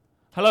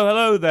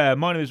Hello there.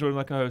 My name is Rory,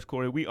 my co-host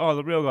Corey. We are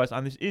The Real Guys,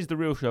 and this is The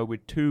Real Show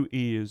with 2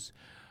 ears.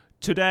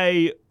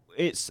 Today,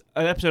 it's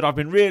an episode I've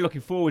been really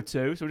looking forward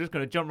to, so we're just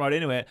going to jump right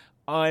into it.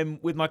 I'm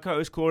with my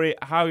co-host Corey.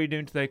 How are you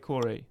doing today,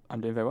 Corey? I'm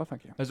doing very well,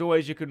 thank you. As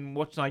always, you can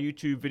watch our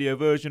YouTube video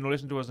version or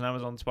listen to us on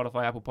Amazon,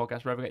 Spotify, Apple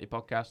Podcasts, wherever you get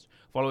your podcasts.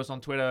 Follow us on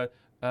Twitter,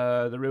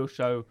 The Real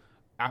Show,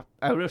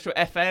 Real Show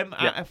FM,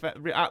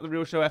 at The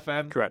Real Show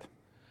FM. Correct.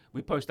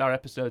 We post our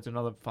episodes and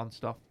other fun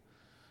stuff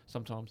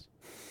sometimes.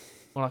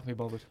 When I can be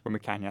bothered. When we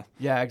can, yeah.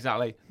 Yeah,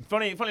 exactly.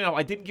 Funny enough,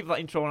 I didn't give that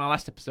intro on our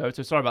last episode,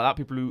 so sorry about that,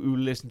 people who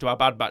listened to our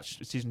Bad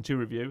Batch Season 2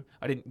 review.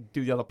 I didn't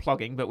do the other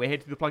plugging, but we're here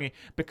to do the plugging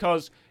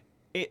because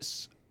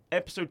it's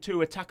Episode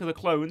 2, Attack of the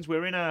Clones.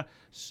 We're in a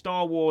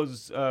Star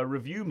Wars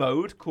review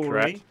mode, Corey,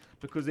 Correct.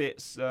 because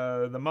it's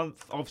the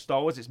month of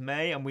Star Wars. It's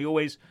May, and we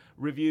always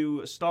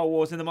review Star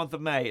Wars in the month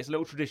of May. It's a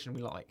little tradition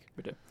we like.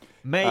 We do.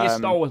 May is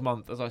Star Wars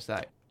month, as I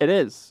say. It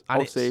is.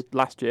 And Obviously,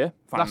 last year,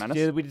 Phantom Last Menace.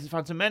 year we did the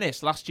Phantom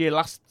Menace. Last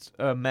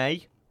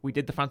May, we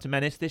did the Phantom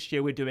Menace. This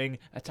year we're doing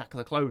Attack of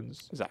the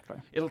Clones. Exactly.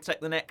 It'll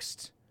take the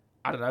next,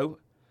 7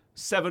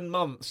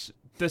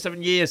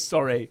 years,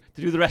 to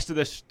do the rest of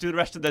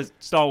the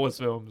Star Wars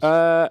films.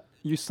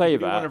 You say we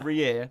do one that. every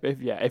year,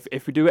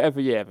 If we do it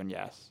every year, then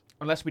yes.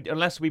 unless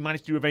we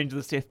manage to do Revenge of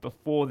the Sith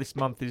before this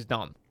month is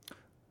done.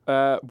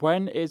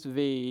 When is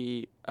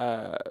the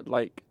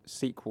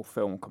sequel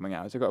film coming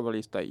out? Has it got a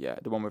release date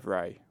yet? The one with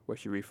Rey, where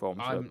she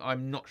reforms.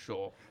 I'm not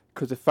sure.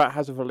 Because if that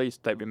has a release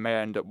date, we may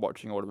end up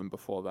watching all of them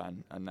before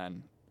then, and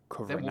then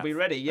covering. Then we'll that be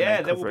ready. and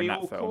Yeah, then we'll covering be that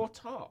all film.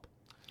 caught up.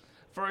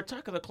 For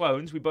Attack of the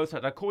Clones, we both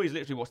had. Corey's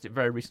literally watched it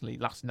very recently,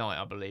 last night,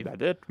 I believe. I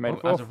did. May the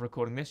As 4th. of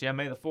recording this,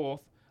 May the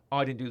 4th.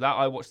 I didn't do that.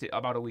 I watched it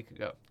about a week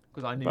ago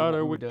because I knew About what a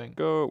we were week doing.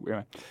 ago.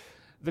 Yeah,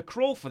 The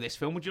crawl for this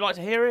film. Would you like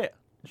to hear it?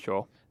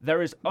 sure.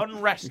 There is We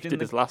unrest did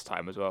this last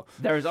time as well.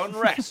 There is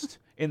unrest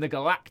in the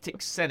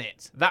Galactic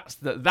Senate. That's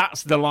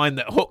the line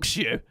that hooks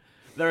you.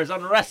 There is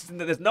unrest in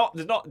that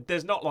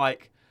there's not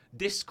like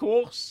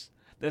discourse.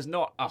 There's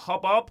not a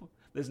hubbub.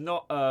 There's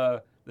not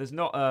a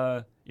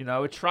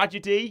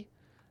tragedy.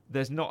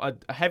 There's not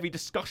a heavy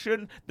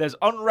discussion. There's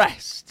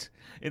unrest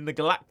in the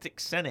Galactic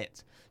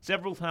Senate.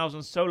 Several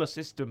thousand solar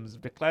systems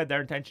have declared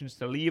their intentions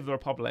to leave the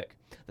Republic.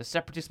 The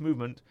separatist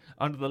movement,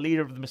 under the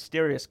leader of the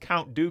mysterious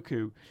Count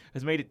Dooku,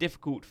 has made it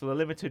difficult for the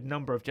limited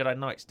number of Jedi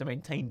Knights to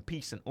maintain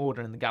peace and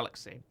order in the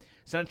galaxy.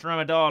 Senator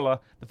Amidala,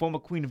 the former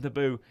Queen of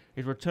Naboo,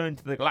 is returned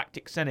to the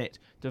Galactic Senate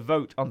to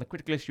vote on the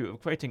critical issue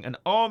of creating an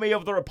Army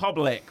of the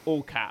Republic,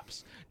 all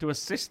caps, to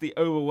assist the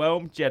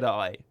overwhelmed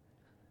Jedi.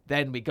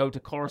 Then we go to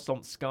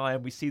Coruscant Sky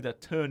and we see the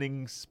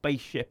turning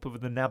spaceship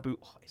of the Naboo.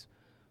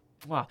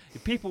 Wow,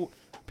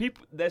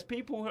 there's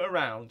people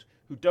around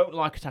who don't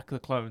like Attack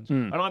of the Clones,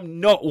 and I'm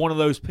not one of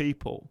those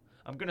people.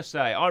 I'm going to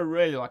say I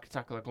really like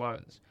Attack of the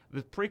Clones.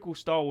 The prequel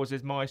Star Wars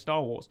is my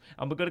Star Wars,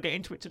 and we're going to get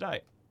into it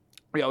today.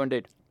 Yeah,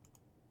 indeed.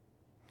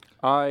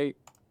 I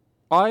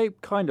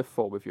kind of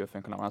fall with you, I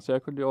think, on that one. I say I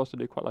could also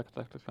do quite like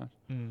Attack of the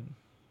Clones.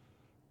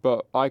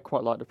 But I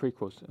quite like the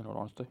prequels, in all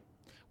honesty.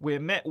 We're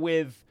met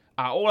with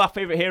all our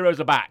favourite heroes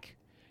are back.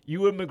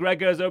 Ewan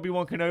McGregor as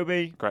Obi-Wan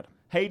Kenobi. Correct.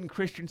 Hayden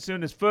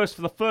Christensen as for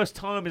the first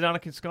time as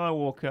Anakin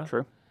Skywalker.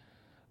 True.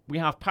 We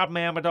have Padme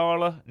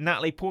Amidala.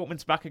 Natalie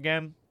Portman's back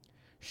again.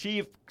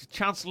 Sheev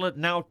Chancellor,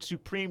 now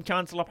Supreme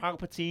Chancellor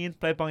Palpatine,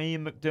 played by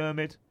Ian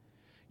McDiarmid.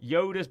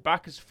 Yoda's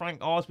back as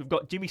Frank Oz. We've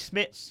got Jimmy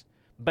Smits,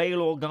 Bail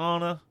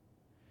Organa.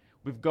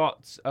 We've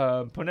got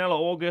Penela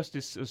August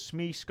as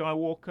Shmi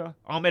Skywalker.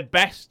 Ahmed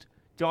Best,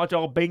 Jar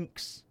Jar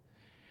Binks.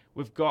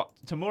 We've got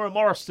Tamura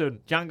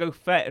Morrison, Jango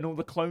Fett, and all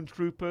the clone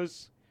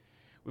troopers.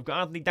 We've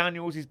got Anthony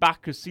Daniels, he's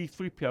back as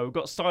C-3PO. We've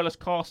got Silas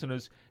Carson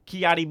as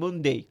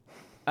Ki-Adi-Mundi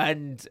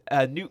and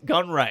Newt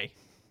Gunray.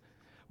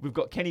 We've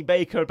got Kenny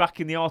Baker back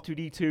in the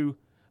R2-D2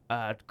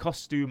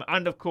 costume.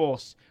 And, of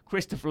course,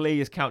 Christopher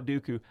Lee as Count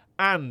Dooku.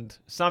 And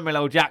Samuel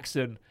L.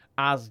 Jackson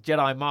as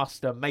Jedi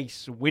Master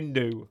Mace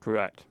Windu.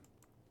 Correct.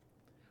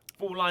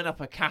 Full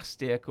lineup of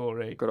cast here,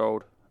 Corey. Good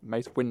old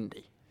Mace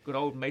Windy. Good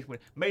old Mace Windu.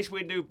 Mace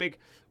Windu, big...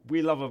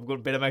 We love a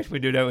good bit of Mace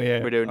Windu, don't we,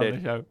 here? We do, on indeed.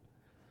 the show.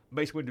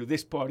 Mace Windu,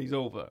 this party's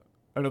over.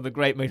 Another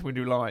great Mace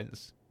Windu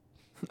lines.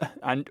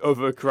 And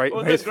other great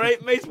Other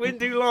great Mace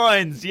Windu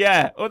lines,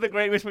 yeah. Other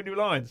great Mace Windu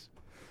lines.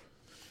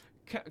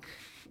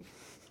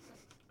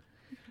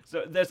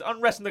 So there's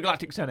unrest in the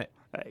Galactic Senate.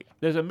 Hey.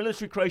 There's a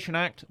military creation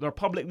act. The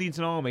Republic needs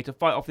an army to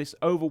fight off this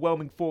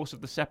overwhelming force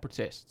of the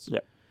Separatists.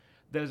 Yep.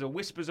 There's a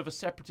whispers of a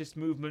Separatist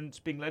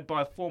movement being led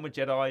by a former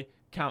Jedi,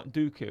 Count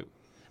Dooku.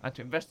 And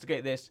to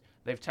investigate this,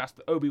 they've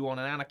tasked Obi-Wan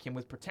and Anakin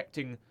with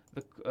protecting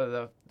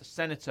the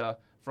senator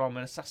from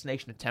an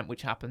assassination attempt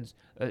which happens.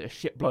 A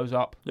ship blows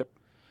up. Yep.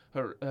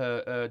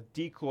 Her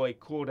decoy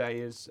Corday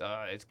is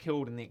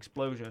killed in the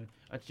explosion,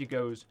 and she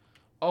goes,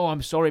 "Oh,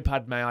 I'm sorry,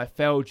 Padme, I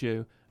failed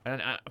you."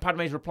 And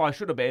Padme's reply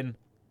should have been,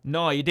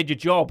 "No, you did your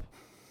job.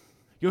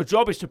 Your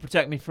job is to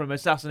protect me from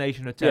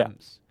assassination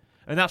attempts."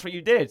 And that's what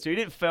you did, so you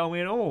didn't fail me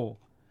at all.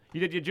 You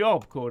did your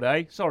job,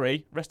 Corday.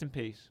 Sorry, rest in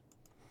peace.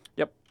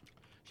 Yep.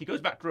 She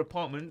goes back to her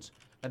apartment,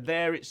 and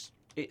there it's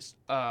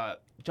Jar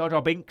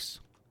Jar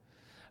Binks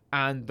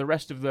and the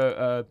rest of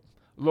the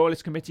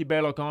Loyalist Committee,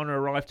 Bail Organa,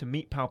 arrive to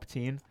meet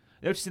Palpatine.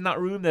 Notice in that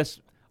room,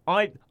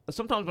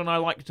 sometimes when I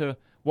like to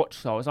watch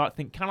Star Wars, I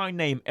think, can I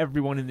name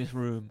everyone in this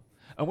room?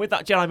 And with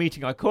that Jedi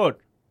meeting, I could.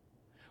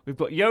 We've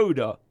got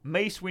Yoda,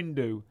 Mace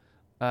Windu,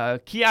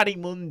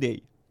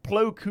 Ki-Adi-Mundi,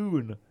 Plo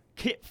Koon,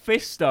 Kit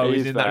Fisto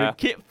is in that room.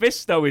 Kit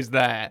Fisto is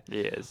there.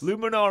 He is.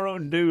 Luminar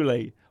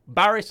Unduli,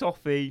 Barriss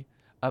Offee,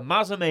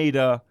 Maz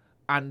Amedda,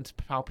 and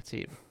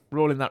Palpatine. We're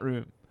all in that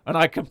room. And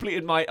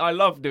I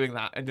love doing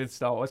that in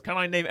Star Wars. Can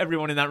I name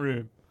everyone in that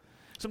room?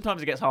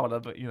 Sometimes it gets harder,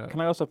 but you know. Can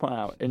I also point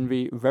out, in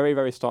the very,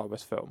 very start of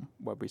this film,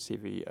 where we see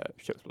the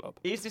ships blow up.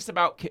 Is this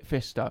about Kit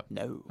Fisto?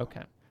 No.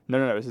 Okay.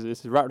 No. This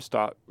is right at the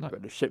start, where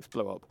the ships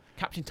blow up.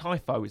 Captain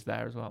Typho is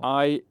there as well.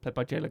 Played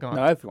by Jay Lagana.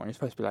 No, everyone is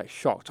supposed to be like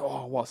shocked.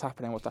 Oh, what's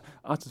happening? What's that?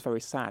 That's just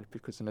very sad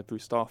because in the Blue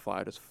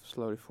Starfighter just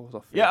slowly falls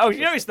off. Yeah, you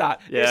noticed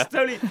that? Yeah.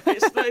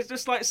 It's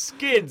just like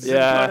skids.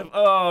 Yeah. And kind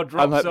of,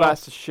 drops like, off.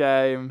 that's a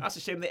shame. That's a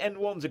shame. The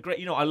N1's are great.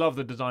 You know, I love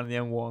the design of the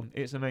N1.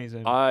 It's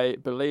amazing. I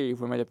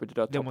believe when we did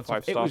our top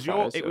 5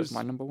 Starfighters, it was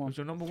my number one. It was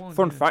your number one.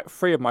 Fun fact,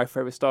 3 of my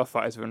favourite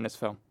Starfighters are in this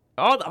film.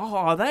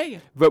 Are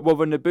they? Well,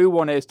 the Naboo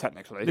one is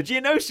technically. The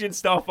Geonosian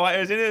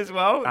Starfighter is in it as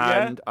well.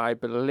 And I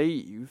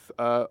believe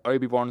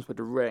Obi-Wan's with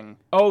the ring.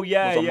 Oh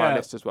yeah, was on my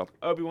list as well.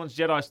 Obi-Wan's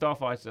Jedi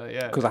Starfighter,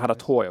 yeah. Because I had a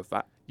toy of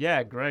that.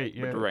 Yeah, great.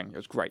 Yeah. With the ring, it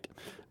was great.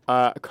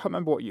 I can't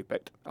remember what you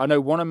picked. I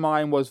know one of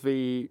mine was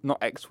the not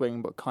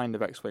X-wing, but kind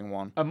of X-wing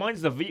one.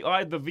 Mine's the V. I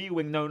had the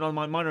V-wing. No,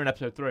 mine are in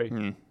episode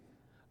 3.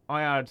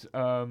 I had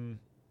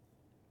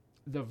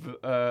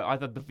I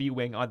had the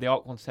V-wing, I had the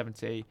Arc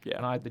 170,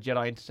 and I had the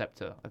Jedi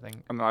Interceptor, I think.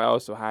 And I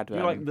also had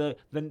like the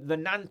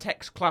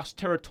Nantex class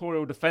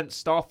territorial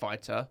defense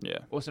starfighter,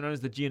 also known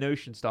as the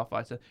Geonosian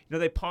starfighter. You know,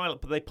 they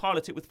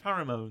pilot it with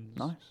pheromones.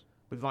 Nice.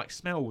 With like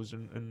smells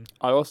and.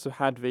 I also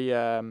had the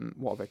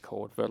what are they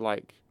called? The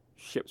like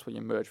ships where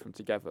you merge them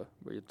together,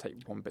 where you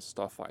take one bit of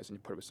starfighters and you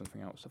put it with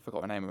something else. I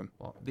forgot the name of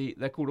them.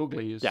 They're called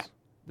Uglies. Yeah.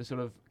 The sort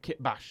of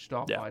kit bash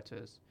starfighters.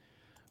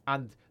 Yeah.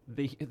 And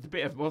the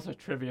bit of also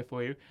trivia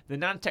for you, the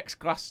Nantex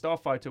class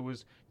starfighter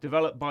was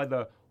developed by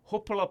the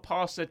Huppala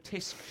Parsa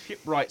Tisk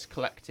Shipwrights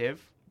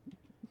Collective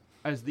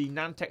as the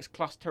Nantex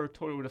class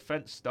territorial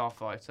defense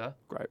starfighter.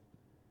 Great.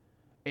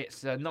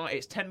 It's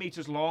 10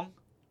 meters long.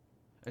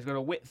 It's got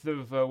a width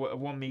of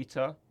 1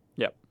 meter.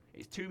 Yep.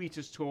 It's 2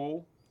 meters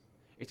tall.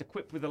 It's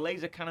equipped with a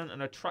laser cannon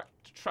and a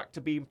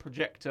tractor beam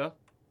projector.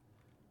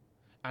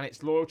 And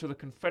it's loyal to the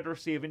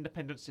Confederacy of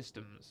Independent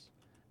Systems.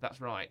 That's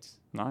right.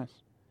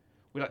 Nice.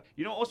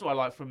 You know, also I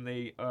like from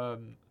the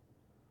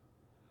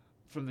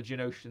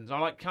Geonosians. I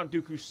like Count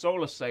Dooku's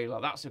Solar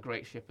Sailor. That's a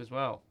great ship as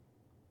well.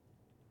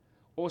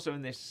 Also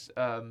in this,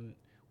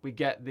 we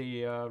get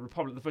the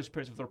Republic, the first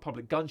appearance of the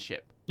Republic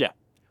gunship. Yeah.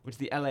 Which is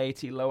the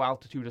LA-AT Low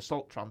Altitude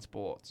Assault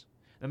Transport.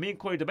 And me and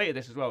Corey debated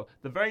this as well.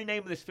 The very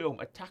name of this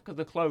film, Attack of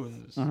the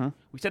Clones. Mm-hmm.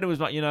 We said it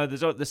was like, you know,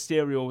 there's the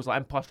serial was like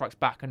Empire Strikes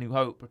Back, A New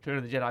Hope, Return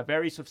of the Jedi,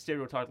 various sort of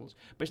serial titles.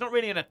 But it's not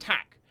really an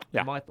attack,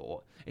 in my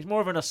thought. It's more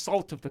of an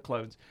assault of the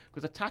clones,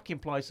 because attack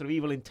implies sort of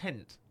evil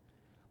intent.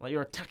 Like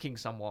you're attacking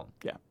someone.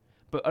 Yeah.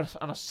 But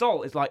an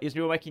assault is like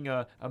you're making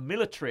a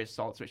military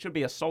assault, so it should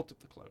be assault of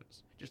the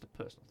clones. Just a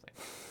personal thing.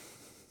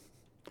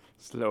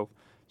 Just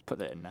put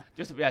that in there.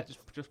 Just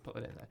put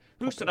that in there.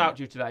 Who stood out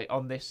to you today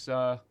on this?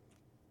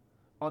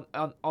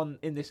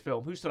 In this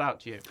film, who stood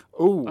out to you?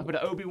 Ooh, like with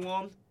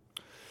Obi-Wan.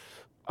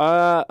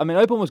 I mean,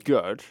 Obi-Wan was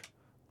good.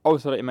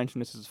 Also, that you mentioned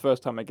this is the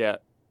first time I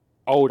get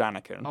old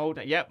Anakin. Old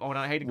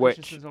Hayden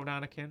Christensen's old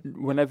Anakin.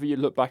 Whenever you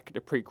look back at the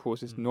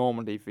prequels, it's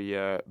normally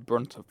the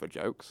brunt of the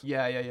jokes.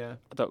 Yeah.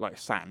 I don't like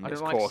sand. It's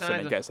coarse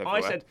and it gets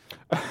everywhere. I said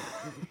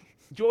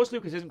George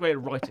Lucas isn't great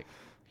at writing.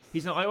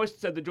 I always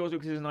said that George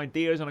Lucas is an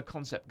ideas and a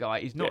concept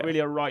guy. He's not really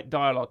a right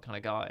dialogue kind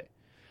of guy.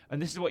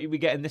 And this is what we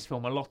get in this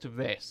film. A lot of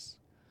this.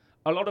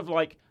 A lot of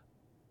like,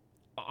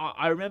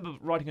 I remember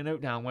writing a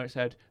note down where it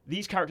said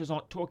these characters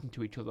aren't talking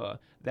to each other.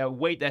 They're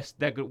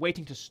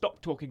waiting to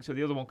stop talking so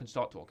the other one can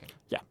start talking.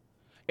 Yeah,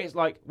 it's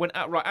like when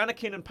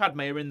Anakin and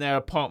Padme are in their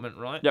apartment,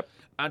 right? Yep.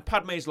 And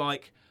Padme's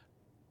like,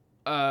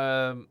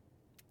 I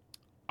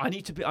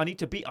need to be.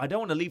 I don't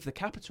want to leave the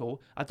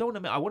capital. I want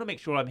to make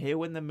sure I'm here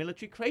when the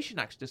Military Creation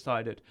Act's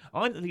decided.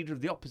 I'm the leader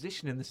of the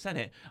opposition in the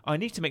Senate. I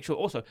need to make sure.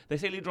 Also, they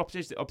say leader of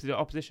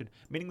opposition,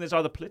 meaning there's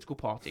either political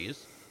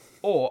parties.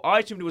 Or I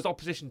assumed it was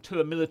opposition to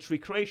the Military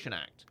Creation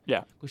Act.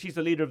 Yeah, because she's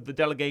the leader of the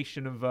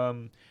delegation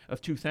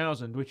of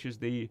 2000, which is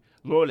the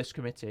Loyalist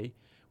Committee,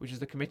 which is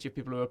the committee of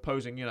people who are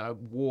opposing, you know,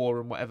 war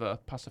and whatever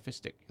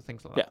pacifistic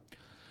things like that. Yeah.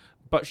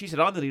 But she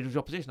said, I'm the leader of the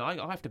opposition. I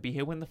have to be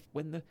here when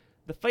the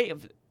fate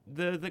of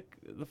the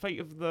fate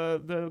of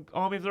the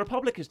army of the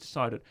Republic is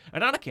decided.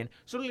 And Anakin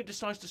suddenly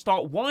decides to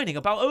start whining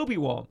about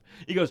Obi-Wan.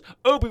 He goes,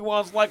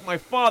 Obi-Wan's like my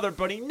father,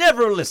 but he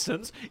never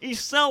listens. He's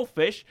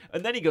selfish.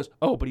 And then he goes,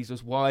 oh, but he's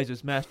as wise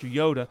as Master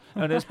Yoda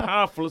and as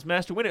powerful as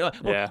Master Windu.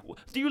 Like, well,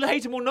 do you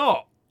hate him or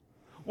not?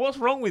 What's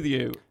wrong with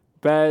you?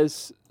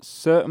 There's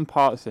certain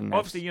parts in this.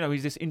 Obviously, you know,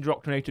 he's this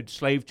indoctrinated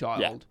slave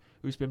child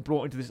who's been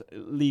brought into this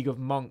league of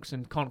monks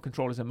and can't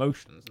control his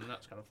emotions and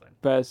that kind of thing.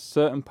 There's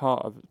certain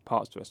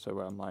parts to it, so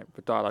where I'm like,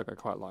 the dialogue I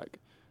quite like.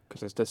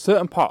 Because there's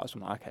certain parts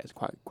I'm like, okay, it's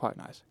quite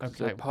nice.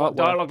 Okay, what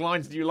dialogue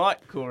lines do you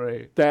like,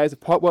 Corey? There's a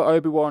part where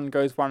Obi-Wan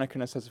goes to Anakin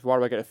and says, why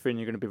do I get a feeling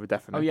you're going to be the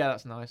death of me? Oh, yeah,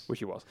 that's nice. Which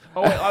he was.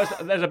 Oh,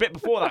 there's a bit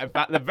before that, in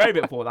fact, the very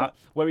bit before that,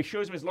 where he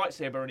shows him his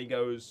lightsaber and he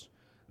goes,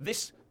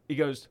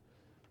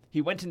 he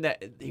went in there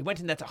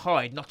to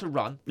hide, not to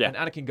run. Yeah. And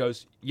Anakin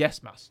goes,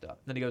 yes, master. And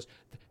then he goes,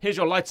 here's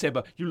your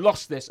lightsaber. You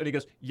lost this. And he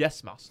goes,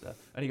 yes, master.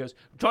 And he goes,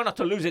 try not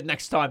to lose it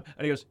next time.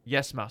 And he goes,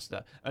 yes,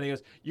 master. And he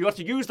goes, you have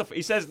to use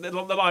he says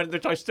along the line,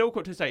 which I still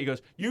quote to say, he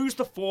goes, use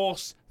the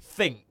Force,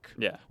 think.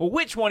 Yeah. Well,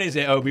 which one is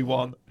it,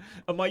 Obi-Wan?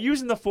 Am I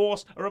using the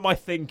Force or am I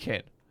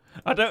thinking?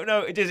 I don't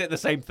know. Is it the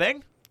same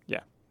thing?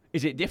 Yeah.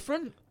 Is it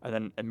different?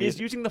 And then Is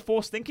using the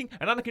Force thinking?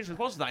 And Anakin's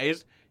response to that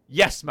is,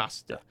 yes,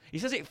 master. He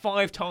says it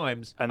 5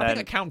 times. And I then,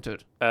 think I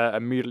counted.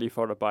 immediately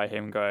followed by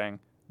him going,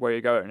 where are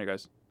you going? And he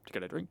goes, to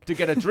get a drink. To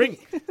get a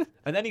drink.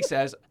 And then he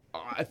says,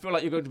 I feel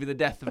like you're going to be the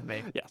death of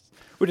me. Yes.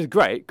 Which is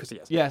great, because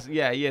yes. Yes,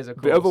 yeah, he is, of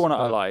course. The other one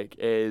I like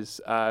is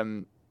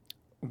when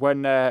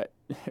the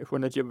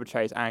Jibba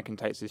chase, Anakin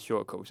takes his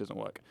shortcut, which doesn't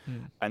work.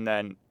 And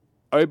then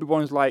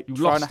Obi-Wan's like... You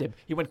lost him.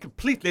 He went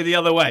completely the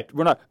other way.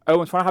 Well, no,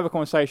 Obi-Wan's trying to have a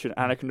conversation,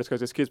 Anakin just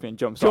goes, excuse me, and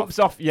jumps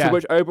off. Yeah. To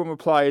which Obi-Wan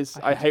replies,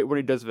 I hate when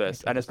he does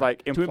this. And it's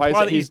like, implies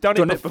imply that he's done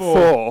it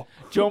before.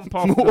 Jump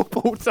off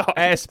multiple times.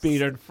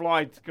 airspeed and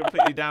fly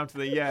completely down to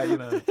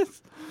the,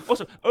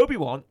 Also,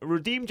 Obi-Wan, a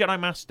redeemed Jedi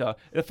Master,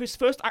 his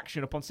first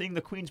action upon seeing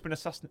the Queen's been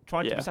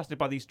trying to be assassinated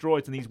by these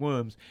droids and these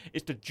worms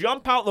is to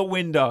jump out the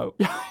window.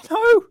 Yeah, I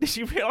know. Did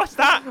you realise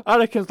that?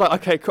 Anakin's like,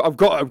 okay, cool, I've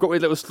got my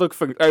little slug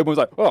thing. Obi-Wan's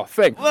like, oh,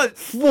 thing.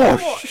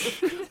 Whoosh.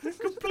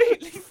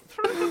 Completely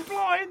through the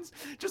blinds,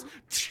 just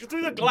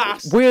through the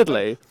glass.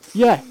 Weirdly,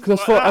 yeah,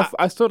 because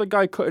I saw the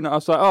guy cutting it. I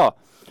was like, oh,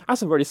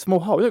 that's a really small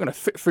hole. You're not going to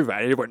fit through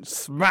that. And it went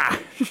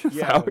smash.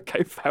 Yeah. So,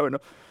 okay, fair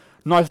enough.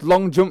 Nice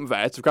long jump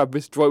there to grab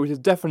this droid, which is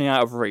definitely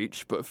out of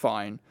reach, but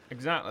fine.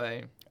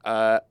 Exactly.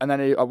 And then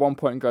he, at one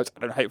point, goes,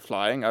 I don't hate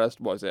flying.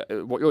 What is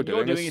it? What you're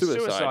doing is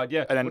suicide.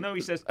 Yeah. And then,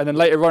 he says... And then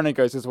later on, he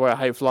goes, this is why I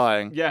hate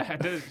flying. Yeah,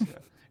 it does.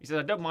 He says,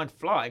 I don't mind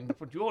flying, but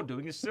what you're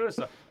doing is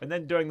suicide. And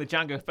then during the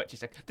Jango Fett, he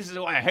said, this is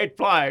why I hate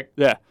flying.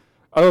 Yeah.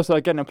 Also,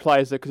 again,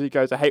 implies that because he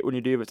goes, I hate when you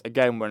do this,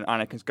 again, when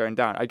Anakin's going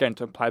down. Again,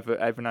 to imply that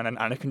every now and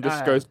then Anakin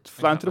just goes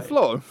flying to the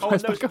floor. Oh,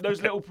 and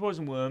those little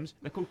poison worms,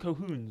 they're called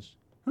Cohoons.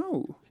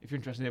 Oh. If you're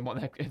interested in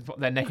what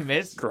their name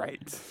is.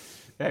 Great.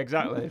 Yeah,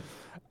 exactly.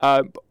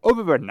 But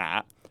other than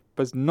that,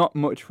 there's not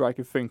much where I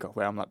can think of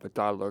where I'm like, the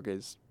dialogue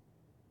is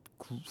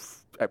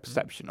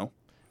exceptional.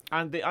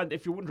 And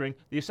if you're wondering,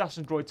 the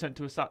assassin droid sent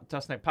to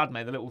assassinate Padme,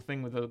 the little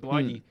thing with the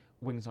glidey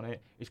wings on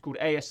it, is called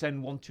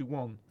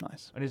ASN-121.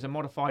 Nice. And is a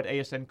modified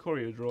ASN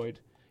courier droid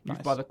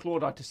used by the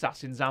Clawdite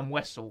assassin Zam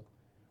Wessel,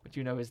 which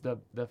you know is the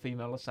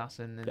female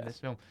assassin in this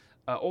film.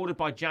 Ordered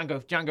by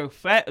Jango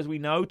Fett, as we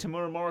know.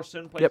 Tamura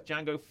Morrison plays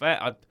Jango Fett.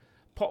 I'd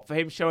pop for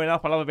him showing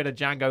up. I love a bit of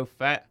Jango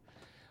Fett.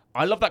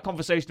 I love that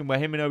conversation where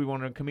him and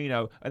Obi-Wan are in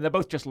Kamino, and they're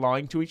both just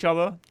lying to each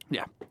other.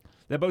 Yeah.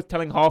 They're both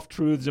telling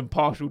half-truths and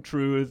partial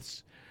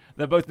truths.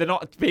 They're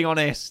not being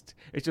honest.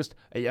 It's just,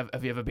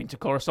 have you ever been to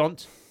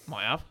Coruscant?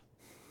 Might have.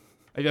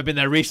 Have you ever been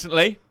there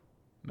recently?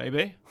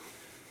 Maybe.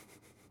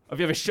 Have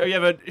you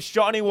ever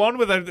shot anyone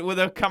with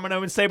a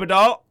Kamino and saber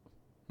dart?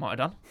 Might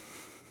have done.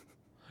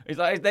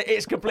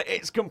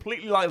 It's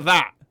completely like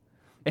that.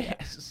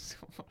 Yes.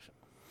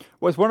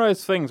 Well, it's one of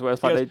those things where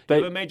it's like they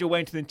ever made your way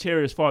into the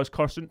interior as far as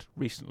Coruscant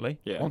recently?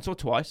 Yeah. Once or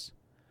twice,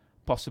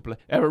 possibly.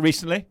 Ever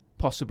recently?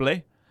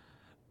 Possibly.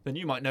 Then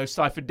you might know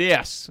Cypher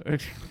DS.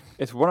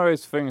 It's one of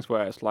those things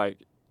where it's like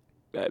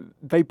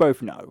they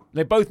both know.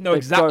 They both know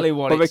exactly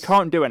what. But they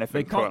can't do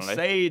anything. They can't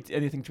say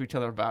anything to each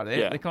other about it.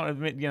 Yeah. They can't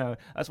admit.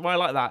 That's why I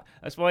like that.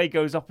 That's why he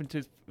goes up into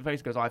his face.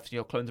 And goes, "I've seen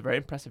your clones are very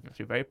impressive.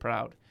 I'm very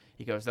proud."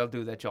 He goes, "They'll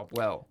do their job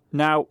well."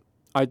 Now,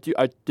 I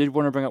did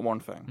want to bring up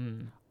one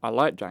thing. I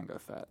like Jango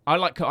Fett. I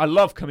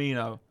love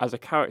Kamino as a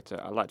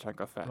character. I like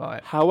Jango Fett.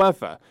 Right.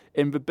 However,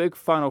 in the big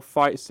final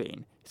fight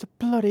scene, he's a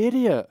bloody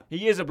idiot.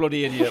 He is a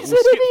bloody idiot.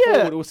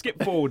 We'll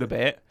skip forward a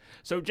bit.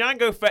 So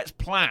Jango Fett's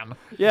plan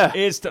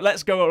is to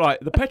let's go right.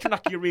 The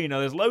Petranaki Arena.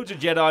 There's loads of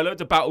Jedi, loads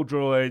of battle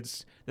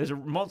droids. There's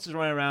monsters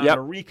running around. Yep.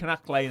 Reek and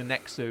Acklay and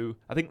Nexu.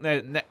 I think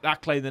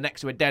Acklay and the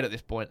Nexu are dead at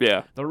this point.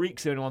 Yeah. The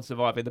Reek's the only one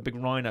surviving. The big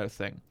rhino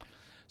thing.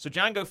 So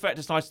Jango Fett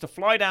decides to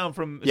fly down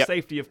from the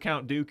safety of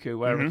Count Dooku,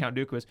 wherever Count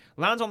Dooku is,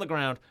 lands on the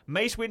ground.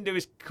 Mace Windu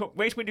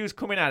is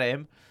coming at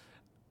him.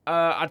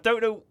 I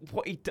don't know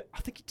what he. I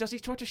think does he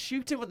try to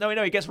shoot him?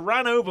 No, he gets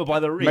ran over by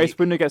the Reek. Mace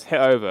Windu gets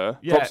hit over,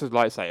 drops his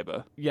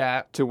lightsaber.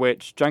 Yeah. To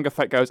which Jango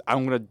Fett goes,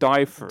 "I'm gonna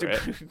die for it."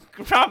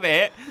 Grab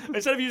it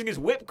instead of using his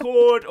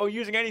whipcord or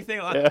using anything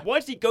like that. Why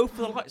does he go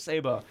for the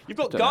lightsaber? You've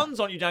got guns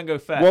on you, Jango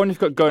Fett. One, you've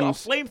got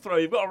guns. You've got a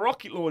flamethrower. You've got a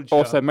rocket launcher.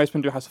 Also, Mace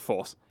Windu has a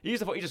force. He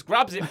just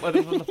grabs it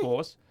from the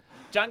force.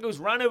 Django's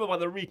ran over by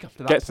the Reek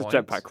after that Gets his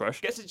jetpack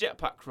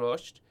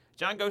crushed.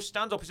 Django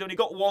stands up. He's only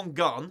got one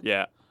gun.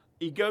 Yeah.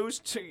 He goes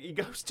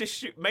to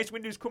shoot. Mace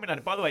Windu's coming at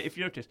it. By the way, if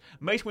you notice,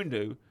 Mace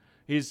Windu,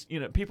 his,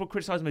 people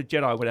criticize him as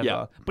Jedi, whatever.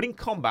 Yeah. But in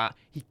combat,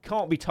 he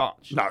can't be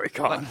touched. No, he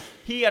can't. Like,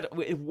 he had,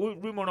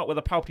 rumor or not,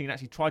 whether Palpatine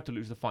actually tried to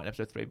lose the fight in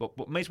Episode 3,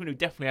 but Mace Windu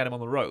definitely had him on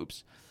the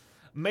ropes.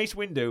 Mace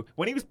Windu,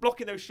 when he was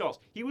blocking those shots,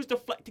 he was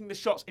deflecting the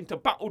shots into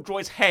battle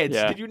droids' heads.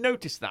 Yeah. Did you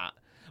notice that?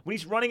 When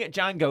he's running at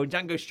Jango and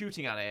Jango's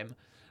shooting at him,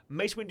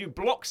 Mace Windu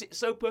blocks it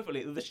so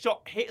perfectly that the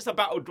shot hits a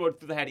battle droid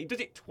through the head. He does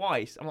it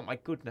twice. I'm like, my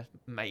goodness,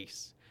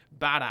 Mace.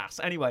 Badass.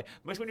 Anyway,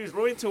 Mace Windu's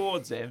running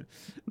towards him,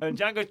 and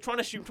Jango's trying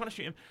to shoot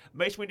him.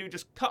 Mace Windu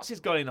just cuts his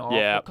gun off,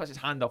 or cuts his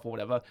hand off, or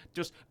whatever,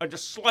 just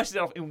slices it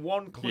off in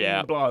one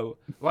clean blow.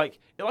 Like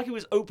he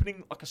was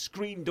opening like a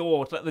screen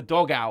door to let the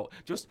dog out.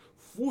 Just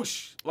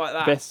whoosh, like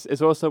that. This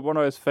is also one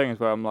of those things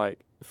where I'm like,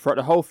 throughout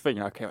the whole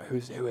thing, okay, who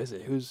is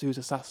it? Who's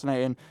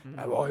assassinating?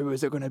 Who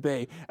is it going to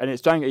be? And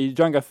it's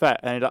Jango Fett,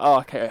 and you're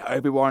like, okay,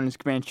 Obi-Wan's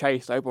being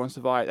chased, Obi-Wan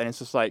survived, and it's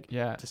just like,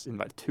 just in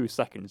like 2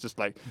 seconds, just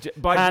like,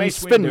 hand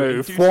spin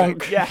move,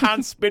 flonk.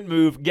 Hand spin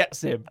move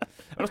gets him.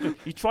 And also,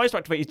 he tries to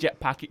activate his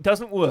jetpack, it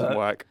doesn't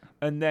work.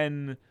 And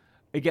then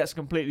it gets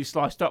completely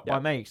sliced up by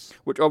Mace.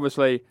 Which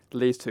obviously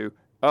leads to,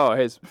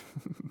 here's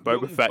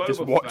Boba Fett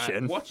just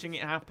watching. Watching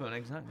it happen,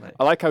 exactly.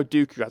 I like how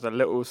Dooku has a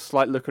little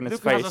slight look on his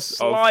face. Has a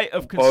slight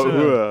of concern.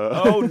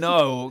 Oh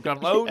no.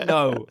 Oh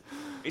no.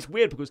 It's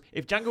weird because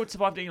if Jango had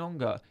survived any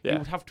longer, he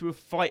would have to have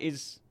fought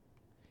his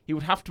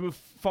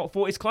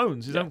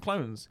clones, his own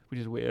clones, which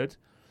is weird.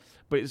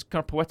 But it's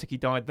kind of poetic he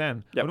died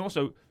then. Yep. And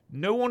also,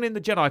 no one in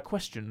the Jedi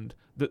questioned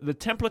that the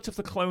template of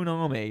the clone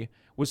army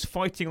was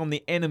fighting on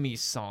the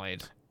enemy's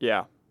side.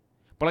 Yeah.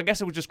 But I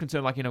guess it was just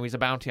concerned, like, he's a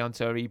bounty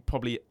hunter. He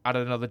probably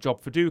added another job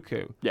for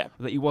Dooku. Yeah.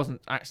 That he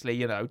wasn't actually,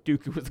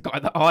 Dooku was the guy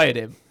that hired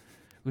him.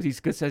 Because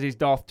he says he's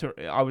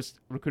I was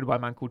recruited by a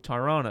man called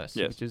Tyrannus,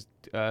 which is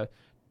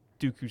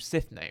Dooku's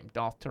Sith name,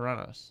 Darth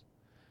Tyrannus.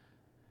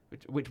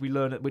 Which we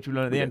learn at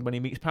the end when he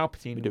meets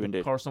Palpatine in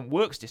the Coruscant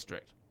Works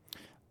District.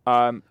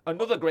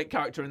 Another great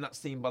character in that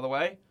scene, by the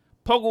way,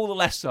 Poggle the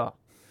Lesser.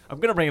 I'm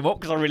going to bring him up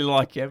because I really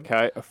like him.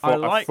 Okay,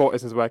 I thought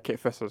this is where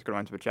Kit Fisto was going to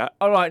enter the chat.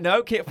 All right,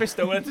 no, Kit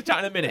Fisto will enter the chat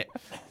in a minute.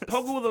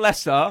 Poggle the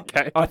Lesser,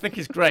 I think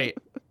is great.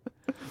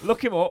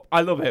 Look him up. I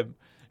love him.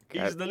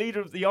 Okay. He's the leader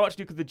of the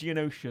Archduke of the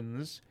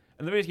Geonosians.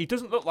 And he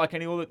doesn't look like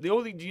any other...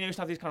 All the Geonosians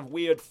have these kind of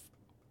weird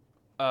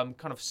kind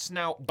of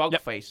snout bug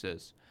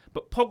faces.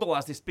 But Poggle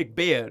has this big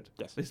beard.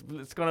 Yes.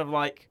 It's kind of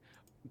like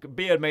a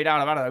beard made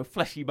out of, I don't know,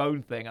 fleshy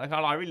bone thing. And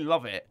I really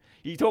love it.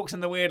 He talks in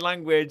the weird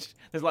language.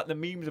 There's like the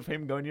memes of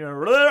him going,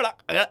 like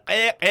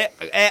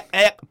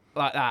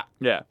that.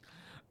 Yeah.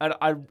 And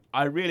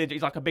I really do.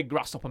 He's like a big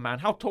grasshopper man.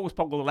 How tall is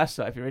Poggle the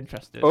Lesser, if you're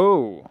interested?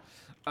 Oh.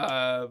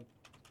 Because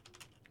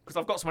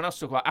I've got someone else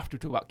to talk about after we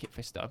talk about Kit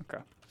Fisto.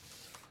 Okay.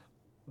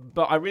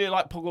 But I really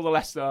like Poggle the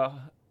Lesser.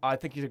 I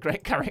think he's a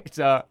great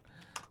character.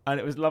 And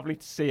it was lovely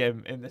to see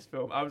him in this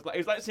film. It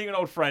was like seeing an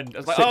old friend. I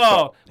was like,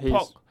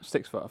 he's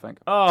 6 foot, I think.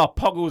 Oh,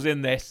 Poggle's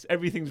in this.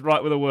 Everything's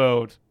right with the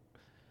world.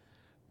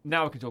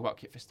 Now we can talk about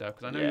Kit Fisto,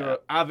 because I know you're an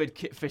avid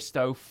Kit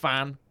Fisto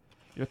fan.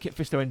 You're a Kit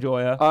Fisto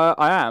enjoyer.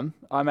 I am.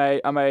 I'm a.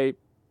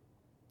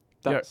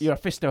 You're a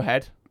Fisto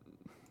head.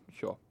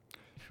 Sure.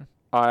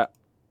 I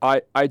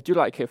do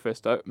like Kit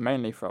Fisto,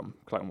 mainly from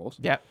Clone Wars.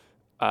 Yep.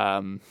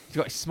 He's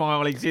got his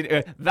smile.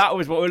 That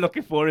was what we're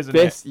looking for, isn't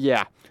it?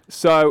 Yeah.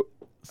 So.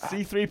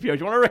 C-3PO, do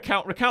you want to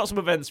recount some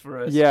events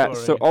for us? Yeah,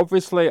 so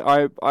obviously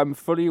I'm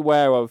fully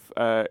aware of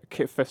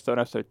Kit Fisto in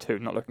Episode 2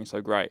 not looking so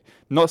great.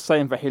 Not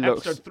saying that he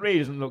looks... Episode 3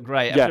 doesn't look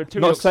great. Yeah, Episode 2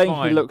 not looks saying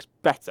fine. he looks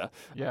better.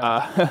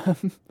 Yeah.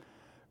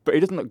 But he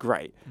doesn't look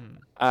great.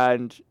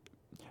 And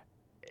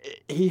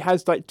he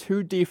has like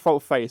 2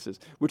 default faces,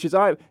 which is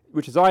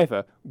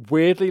either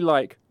weirdly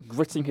like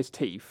gritting his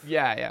teeth.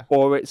 Yeah.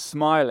 Or it's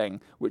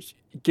smiling, which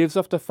gives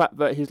off the fact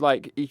that he's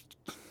like...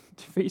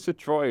 He's a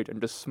droid and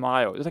just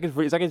smiles. It's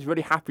like he's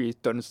really happy he's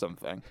done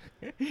something.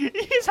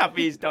 He's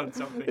happy he's done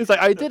something. It's like,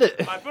 I did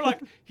it. I feel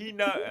like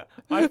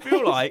I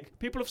feel like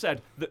people have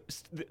said that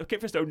Kit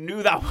Fisto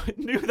knew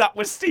that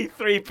was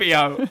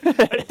C-3PO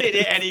and did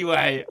it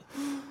anyway.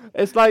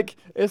 It's like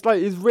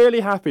he's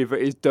really happy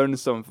that he's done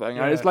something,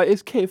 and it's like,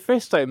 it's Kit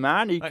Fisto,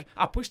 man.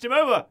 I pushed him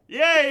over.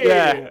 Yay!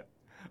 Yeah.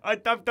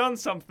 I've done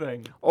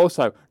something.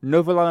 Also,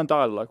 another line of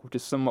dialogue, which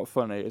is somewhat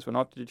funny, is when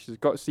after she's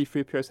got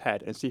C-3PO's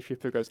head, and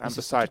C-3PO goes, "I'm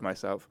beside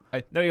myself."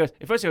 No, he goes.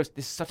 At first he goes,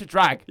 "This is such a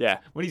drag." Yeah.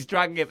 When he's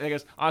dragging it, and he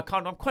goes, "I'm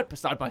quite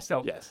beside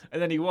myself." Yes.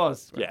 And then he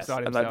was. Yes.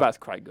 Beside And himself. that's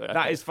quite good.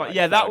 That is fun.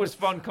 Yeah, that was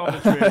fun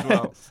commentary as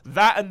well.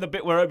 That and the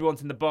bit where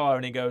Obi-Wan's in the bar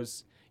and he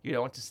goes, "You don't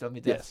want to sell me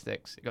death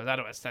sticks." He goes, "I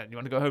don't understand. You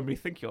want to go home and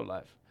rethink your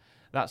life."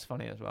 That's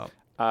funny as well.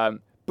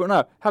 But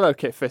no, hello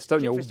Kit Fisto,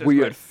 and your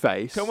weird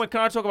face. Can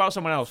I talk about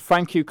someone else?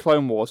 Thank you,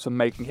 Clone Wars, for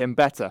making him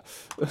better.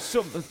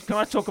 Can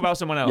I talk about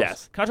someone else?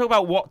 Yes. Can I talk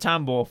about Wat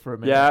Tambor for a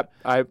minute? Yeah,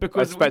 I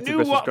because expected we knew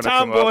this was Wat going to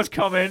come up. Tambor's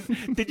coming.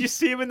 Did you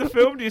see him in the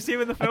film? Did you see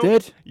him in the film? I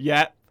did.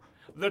 Yeah.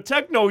 The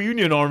Techno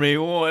Union Army.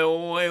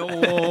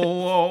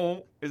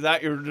 Is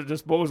that your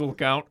disposal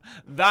count?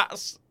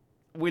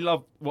 We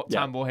love Wat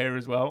Tambor here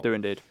as well. Do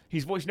indeed.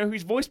 He's voiced. You know who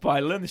he's voiced by? I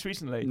learned this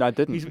recently. No, I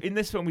didn't. In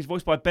this film, he's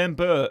voiced by Ben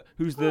Burt,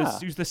 who's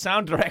the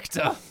sound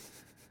director.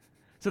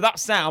 So that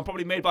sound,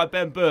 probably made by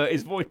Ben Burt,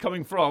 is voice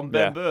coming from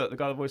Ben Yeah. Burt, the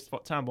guy that voiced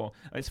Wat Tambor.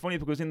 And it's funny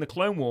because in the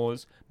Clone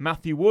Wars,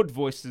 Matthew Wood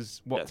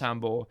voices Wat Yes.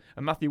 Tambor,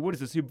 and Matthew Wood is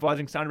the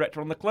supervising sound director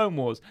on the Clone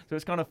Wars. So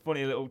it's kind of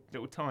funny little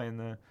tie in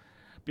there.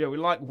 But yeah, we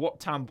like Wat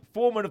Tambor,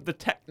 foreman of the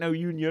Techno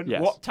Union.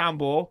 Yes. Wat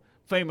Tambor,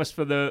 famous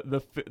for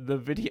the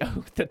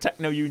video, the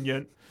Techno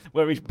Union,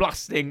 where he's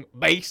blasting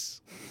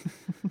bass.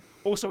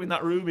 Also in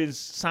that room is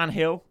San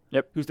Hill.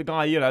 Yep. Who's the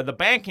guy, the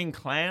banking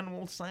clan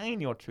will sign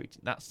your treaty.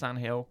 That's San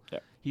Hill.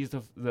 Yep. He's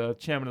the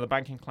chairman of the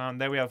banking clan.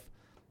 There we have,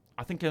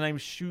 I think her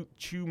name's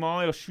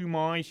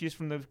Shumai. She's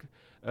from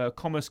the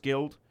Commerce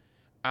Guild.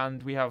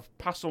 And we have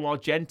Pascal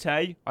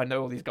Argente. I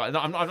know all these guys.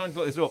 I'm not going to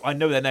look this up. I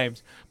know their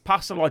names.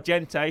 Pascal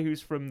Argente,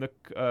 who's from the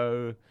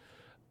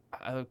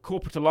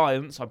Corporate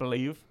Alliance, I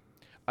believe.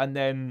 And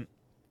then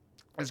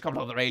there's a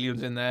couple of other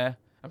aliens in there.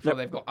 I'm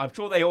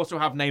sure they also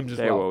have names as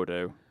well. They will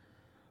do.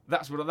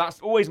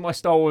 That's always my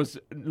Star Wars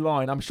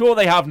line. I'm sure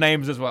they have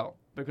names as well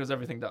because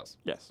everything does.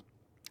 Yes.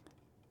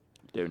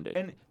 Do indeed.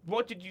 And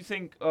what did you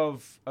think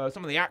of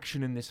some of the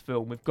action in this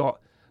film? We've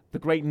got the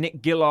great Nick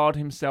Gillard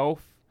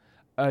himself,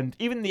 and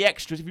even the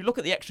extras. If you look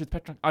at the extras,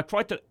 I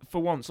tried to,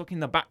 for once, look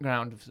in the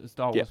background of a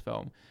Star Wars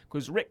film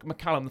because Rick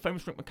McCallum, the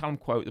famous Rick McCallum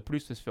quote that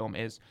produced this film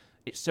is,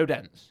 "It's so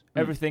dense.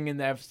 Everything in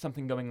there,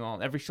 something going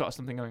on. Every shot,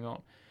 something going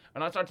on."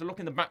 And I tried to look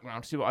in the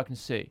background to see what I can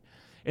see.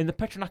 In the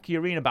Petranaki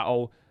Arena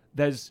battle,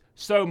 there's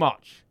so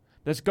much.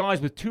 There's guys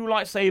with 2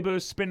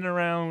 lightsabers spinning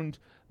around.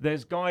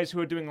 There's guys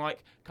who are doing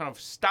like kind of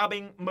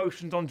stabbing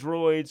motions on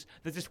droids.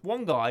 There's this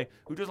one guy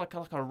who does like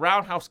a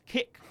roundhouse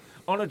kick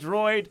on a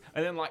droid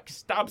and then like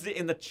stabs it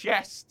in the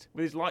chest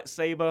with his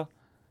lightsaber.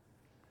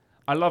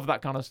 I love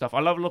that kind of stuff.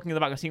 I love looking in the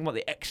back and seeing what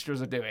the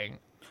extras are doing,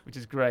 which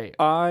is great.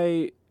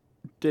 I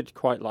did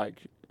quite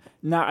like.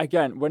 Now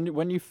again,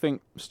 when you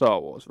think Star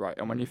Wars, right,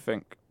 and when you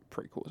think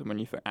prequels, and when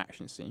you think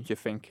action scenes, you're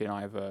thinking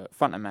either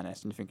Phantom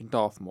Menace and you're thinking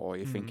Darth Maul, or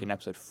you're thinking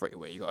Episode 3,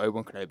 where you got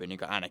Obi-Wan Kenobi and you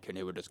got Anakin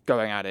who were just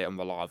going at it on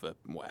the lava,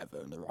 and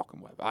whatever, and the rock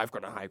and whatever. I've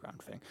got a high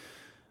ground thing.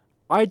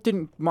 I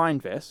didn't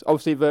mind this.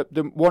 Obviously,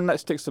 the one that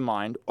sticks to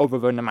mind, other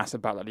than the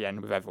massive battle at the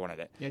end with everyone in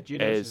it, Yeah,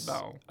 Geonosis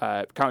battle.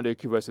 Count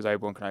Dooku versus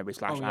Obi-Wan Kenobi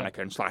 / Oh, yeah.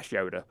 Anakin /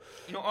 Yoda.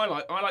 You know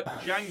what I like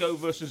Django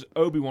versus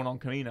Obi-Wan on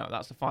Kamino.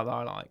 That's the fight that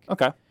I like.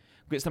 Okay.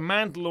 It's the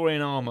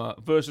Mandalorian armor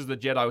versus the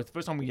Jedi. It's the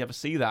first time we ever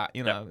see that.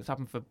 It's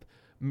happened for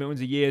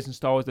millions of years in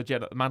Star Wars. The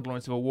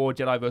Mandalorian Civil War,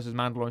 Jedi versus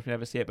Mandalorian. We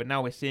never see it, but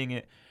now we're seeing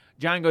it.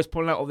 Django's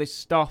pulling out all this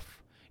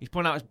stuff. He's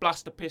pulling out his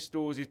blaster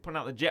pistols. He's pulling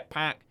out the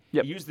jetpack.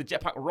 Yep. He used the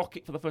jetpack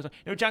rocket for the first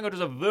time. Django does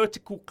a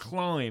vertical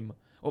climb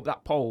up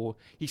that pole.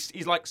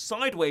 He's like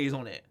sideways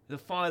on it to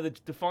fire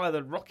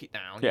the rocket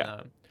down.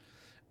 Yeah.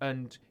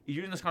 And he's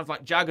using this kind of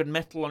like jagged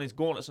metal on his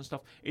gauntlets and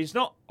stuff. It's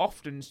not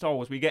often in Star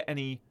Wars we get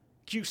any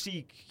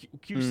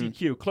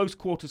QCQ, close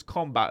quarters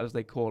combat as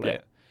they call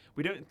it.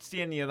 We don't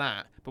see any of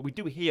that, but we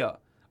do here.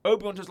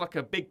 Obi-Wan does like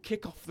a big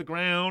kick off the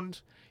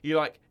ground.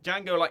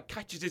 Django like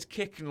catches his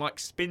kick and like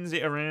spins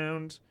it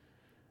around.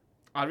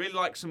 I really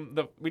like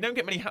we don't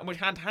get much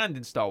hand to hand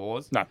in Star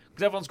Wars. No.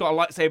 Because everyone's got a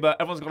lightsaber,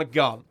 everyone's got a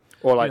gun.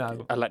 Or like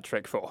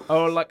electric for.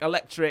 Or like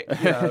electric,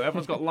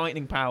 everyone's got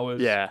lightning powers.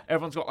 Yeah.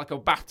 Everyone's got like a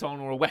baton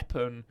or a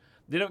weapon.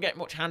 They don't get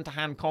much hand to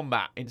hand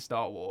combat in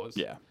Star Wars.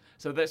 Yeah.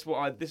 So this is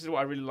what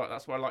I really like.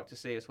 That's what I like to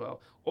see as well.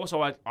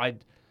 Also,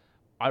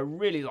 I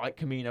really like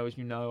Kamino, as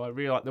you know. I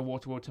really like the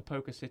Waterworld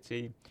Tapoka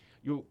City.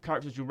 Your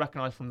characters you'll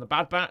recognise from the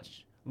Bad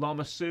Batch,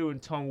 Lama Su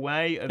and Tong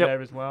Wei are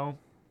there as well.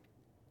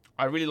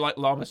 I really like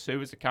Lama Su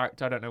as a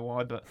character. I don't know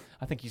why, but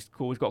I think he's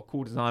cool. He's got a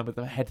cool design with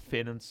the head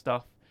fin and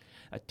stuff.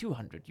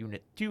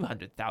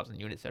 200,000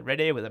 units are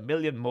ready, with 1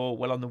 million more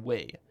well on the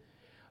way.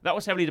 That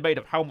was heavily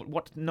debated of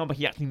what number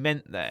he actually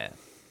meant there.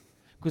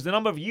 Because the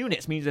number of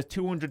units means there's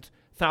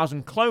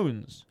 200,000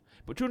 clones.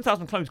 But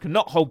 200,000 clones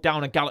cannot hold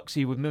down a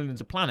galaxy with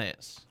millions of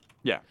planets.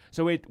 Yeah.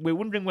 So we're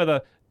wondering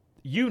whether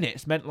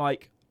units meant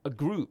like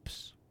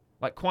groups,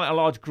 like quite a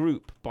large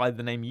group by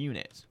the name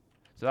unit.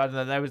 So I don't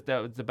know,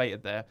 that was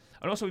debated there.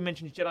 And also we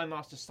mentioned Jedi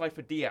Master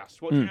Cypher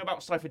Dyas. What do you know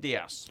about Cypher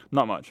Dyas?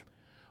 Not much.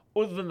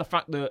 Other than the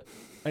fact that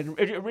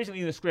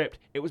originally in the script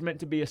it was meant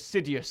to be a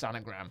Sidious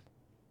anagram.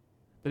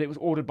 That it was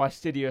ordered by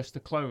Sidious the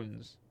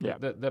clones. Yeah.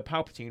 The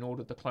Palpatine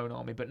ordered the clone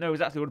army. But no, it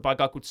was actually ordered by a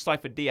guy called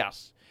Cypher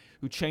Dyas,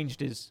 who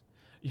changed his...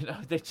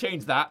 they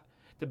changed that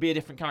to be a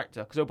different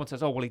character. Because Obi-Wan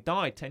says, oh, well, he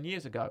died 10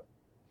 years ago.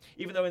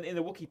 Even though in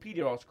the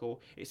Wikipedia article,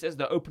 it says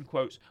that, open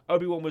quotes,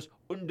 Obi-Wan was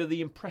under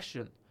the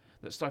impression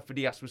that Cypher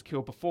Dyas was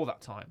killed before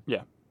that time.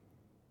 Yeah.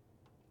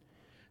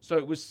 So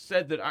it was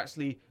said that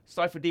actually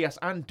Cypher Dyas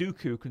and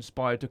Dooku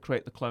conspired to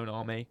create the clone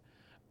army.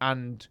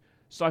 And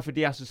Cypher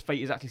Dyas's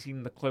fate is actually seen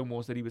in the Clone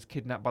Wars, that he was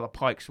kidnapped by the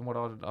Pikes and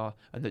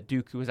and that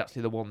Dooku was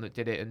actually the one that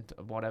did it and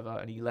whatever.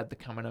 And he led the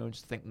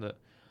Kaminoans to think that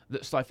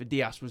Cypher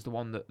Dyas was the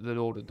one that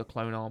ordered the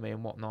clone army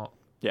and whatnot.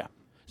 Yeah.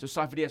 So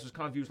Cypher Dyas was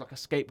kind of used like a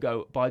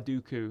scapegoat by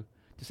Dooku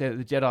to say that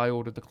the Jedi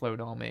ordered the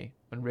clone army,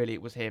 and really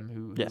it was him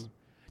who Yes.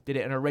 did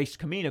it and erased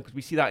Kamino, because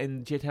we see that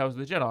in Tales of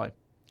the Jedi.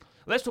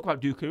 Let's talk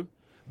about Dooku.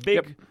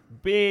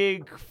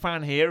 Big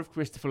fan here of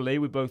Christopher Lee.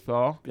 We both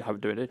are. You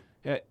have to do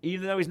it.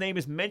 Even though his name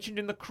is mentioned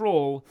in the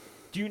crawl,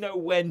 do you know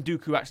when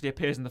Dooku actually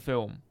appears in the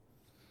film?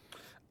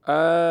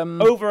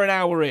 Over an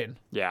hour in.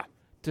 Yeah.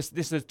 This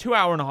is a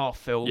 2.5-hour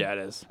film. Yeah, it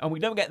is. And we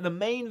don't get the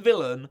main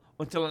villain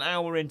until an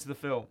hour into the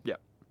film. Yeah.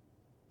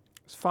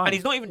 It's fine. And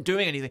he's not even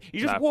doing anything.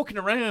 He's just walking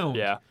around.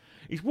 Yeah.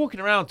 He's walking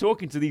around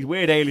talking to these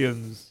weird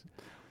aliens.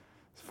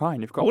 It's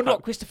fine. You've got I wonder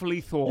what Christopher Lee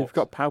thought. You've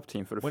got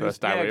Palpatine for the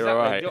first hour. Yeah, You're exactly.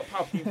 all right.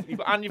 You've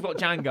got Palpatine, and you've got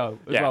Django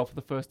as well for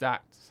the first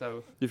act.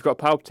 So you've got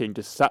Palpatine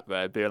just sat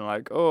there being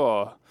like,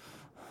 I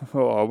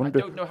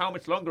don't know how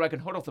much longer I can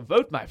hold off the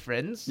vote, my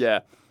friends.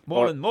 Yeah.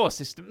 More and more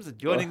systems are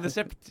joining the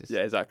separatists.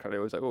 Yeah, exactly. It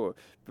was like,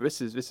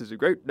 this is a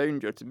great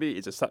danger to me.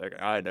 It's a sat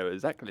there. I know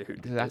exactly who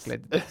did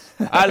this.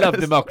 I love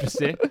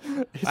democracy.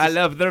 I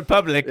love the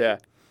Republic. Yeah.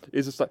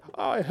 He's just like,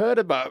 I heard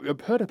about your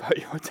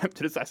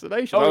attempted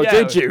assassination.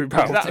 Did you,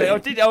 Palpatine?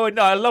 Exactly. Oh,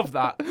 no, I love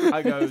that.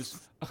 I goes,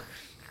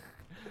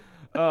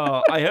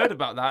 I heard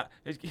about that.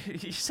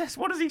 He says,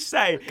 what does he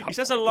say? He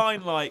says a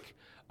line like,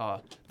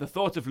 the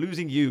thought of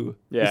losing you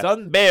is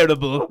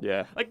unbearable.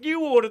 Yeah. Like,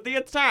 you ordered the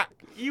attack.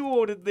 You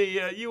ordered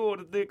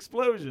the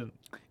explosion.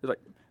 He's like,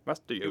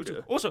 Master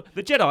Yoda. Also,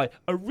 the Jedi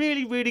are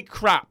really, really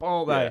crap,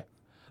 aren't they?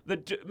 Yeah.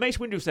 Mace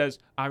Windu says,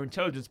 our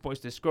intelligence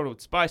points to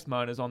disgruntled spice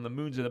miners on the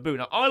moons of Naboo.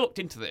 Now, I looked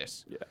into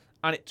this,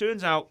 and it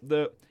turns out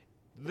that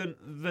the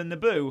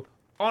Naboo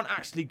aren't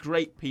actually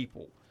great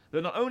people.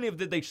 That not only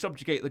did they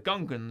subjugate the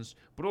Gungans,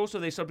 but also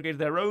they subjugated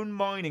their own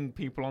mining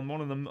people on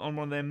one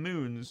of their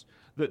moons.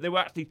 That they were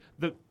actually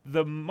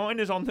the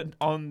miners on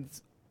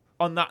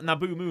that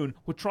Naboo moon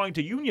were trying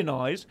to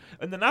unionize,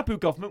 and the Naboo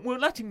government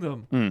weren't letting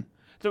them. Mm.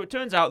 So it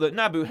turns out that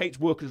Naboo hates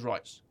workers'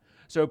 rights.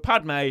 So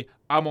Padme,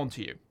 I'm on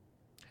to you.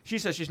 She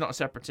says she's not a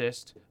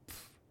separatist.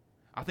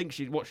 I think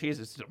what she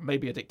is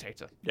maybe a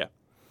dictator. Yeah.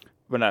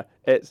 But no,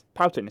 it's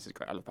Palpatine. This is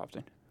great. I love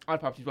Palpatine. I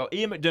love Palpatine as well.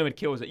 Ian McDiarmid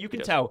kills it. You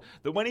can tell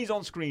that when he's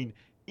on screen,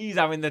 he's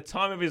having the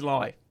time of his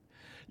life.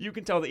 You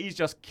can tell that he's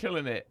just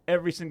killing it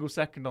every single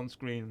second on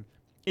screen.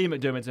 Ian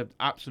McDiarmid's an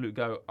absolute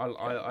go.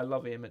 I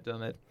love Ian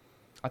McDiarmid.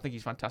 I think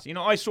he's fantastic. You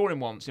know, I saw him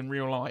once in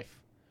real life.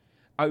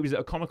 I was at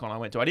a Comic-Con I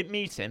went to. I didn't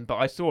meet him, but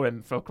I saw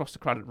him from across the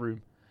crowded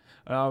room.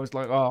 And I was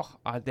like,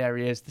 there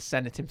he is, the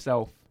Senate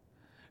himself.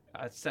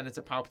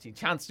 Senator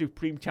Palpatine.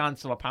 Supreme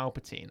Chancellor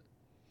Palpatine.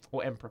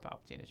 Or Emperor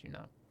Palpatine, as you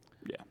know.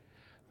 Yeah.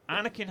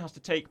 Anakin has to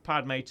take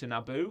Padme to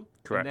Naboo.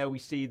 Correct. And there we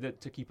see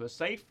that to keep her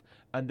safe.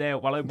 And there,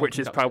 which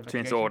is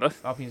Palpatine's order.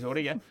 Palpatine's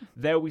order, yeah.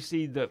 There we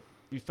see the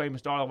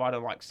famous dialogue rider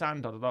like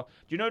sand, Do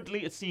you know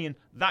deleted scene?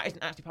 That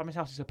isn't actually Padme's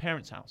house, it's her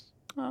parents' house.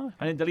 Oh.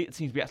 And in deleted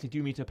scenes, we actually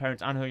do meet her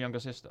parents and her younger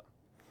sister.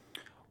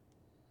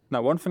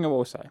 Now, one thing I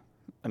will say,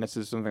 and this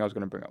is something I was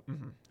going to bring up,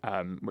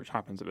 which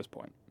happens at this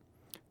point,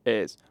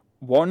 is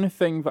one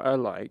thing that I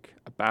like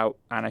about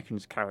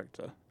Anakin's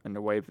character and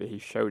the way that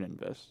he's shown in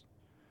this.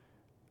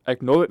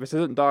 Ignore it. This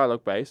isn't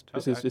dialogue based.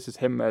 This is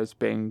him as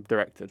being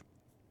directed.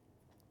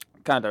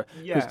 Kind of.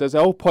 Because there's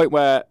a whole point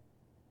where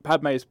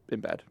Padme's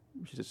in bed.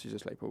 She's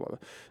asleep or whatever.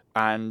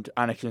 And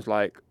Anakin's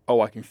like,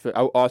 I can feel.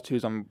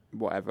 R2's on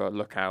whatever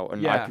lookout,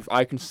 and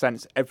I can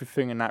sense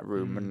everything in that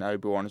room. And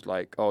Obi-Wan's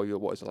like, your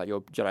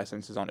Jedi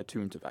senses aren't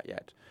attuned to that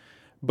yet.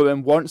 But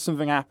then once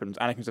something happens,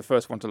 Anakin's the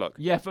first one to look.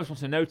 Yeah, first one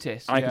to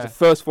notice. Anakin's the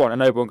first one,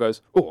 and Obi-Wan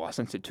goes, I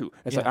sense it too.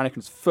 It's like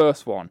Anakin's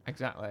first one.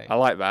 Exactly. I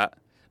like that.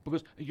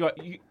 Because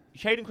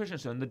Hayden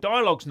Christensen, the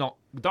dialogue's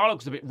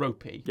a bit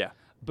ropey. Yeah.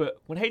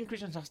 But when Hayden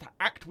Christensen has to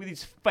act with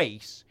his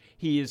face,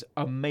 he is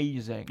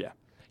amazing. Yeah.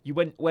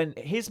 When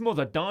his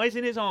mother dies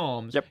in his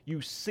arms,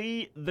 you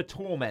see the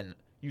torment,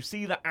 you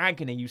see the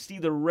agony, you see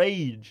the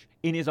rage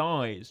in his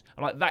eyes.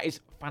 And that is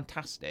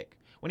fantastic.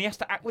 When he has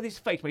to act with his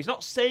face, when he's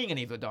not saying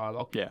any of the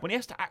dialogue, when he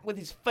has to act with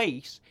his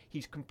face,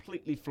 he's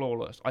completely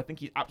flawless. I think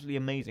he's absolutely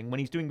amazing. When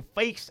he's doing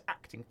face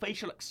acting,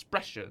 facial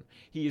expression,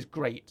 he is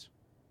great.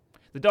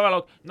 The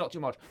dialogue, not too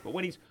much, but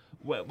when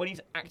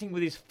he's acting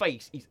with his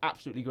face, he's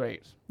absolutely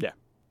great. Yeah.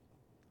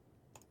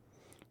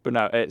 But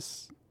no,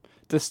 it's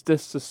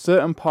there's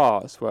certain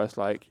parts where it's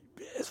like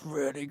it's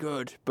really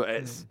good, but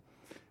it's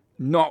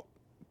not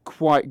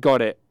quite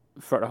got it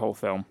throughout the whole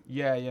film.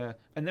 Yeah.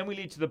 And then we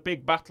lead to the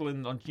big battle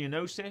on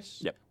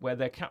Geonosis, where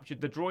they're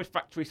captured. The droid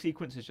factory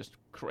sequence is just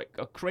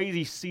a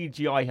crazy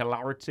CGI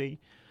hilarity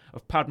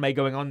of Padme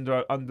going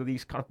under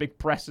these kind of big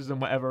presses and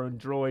whatever, and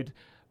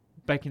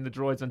baking the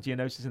droids on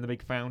Geonosis in the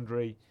big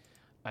foundry,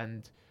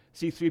 and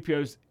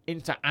C-3PO's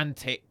into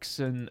antics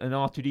and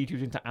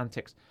R2-D2's into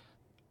antics.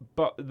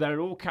 But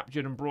they're all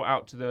captured and brought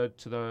out to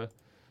the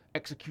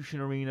execution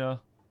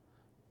arena.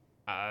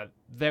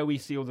 There we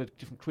see all the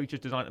different creatures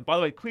design. And by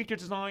the way, creature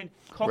design,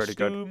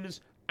 costumes,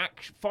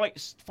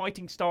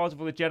 fighting stars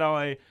for the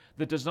Jedi.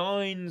 The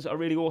designs are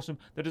really awesome.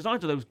 The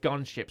designs of those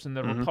gunships and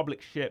the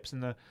Republic ships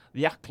and the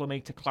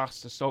Acclamator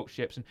class assault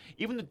ships and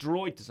even the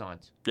droid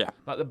designs. Yeah.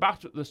 Like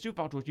the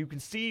super battle droid, you can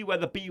see where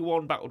the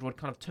B1 battle droid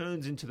kind of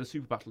turns into the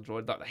super battle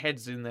droid. Like the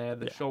head's in there,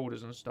 the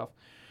shoulders and stuff.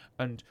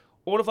 And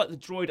all of the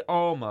droid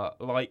armor,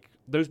 like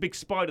those big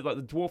spider, like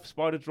the dwarf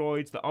spider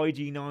droids, the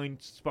IG-9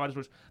 spider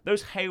droids,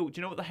 do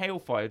you know what the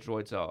Hailfire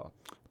droids are?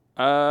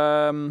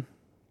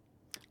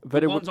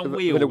 The ones on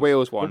wheels. With the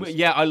wheels ones.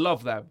 Yeah, I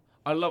love them.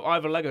 I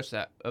have a Lego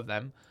set of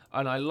them,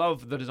 and I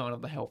love the design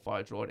of the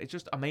Hellfire droid. It's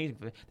just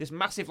amazing. This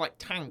massive like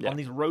tank on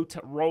these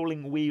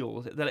rolling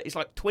wheels. It's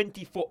like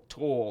 20 foot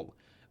tall,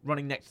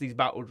 running next to these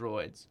battle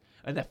droids,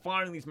 and they're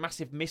firing these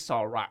massive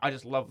missile racks. I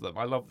just love them.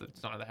 I love the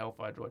design of the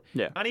Hellfire droid.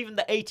 Yeah. And even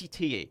the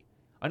ATT.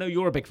 I know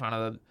you're a big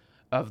fan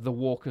of the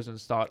walkers and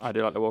stuff. I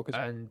do like the walkers.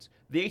 And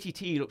the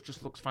ATT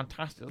looks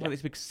fantastic. It's like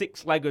this big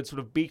six-legged sort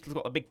of beetle. It's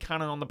got a big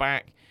cannon on the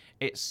back.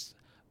 It's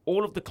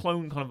all of the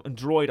clone kind of and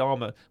droid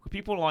armor.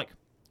 People like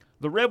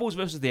the Rebels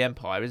versus the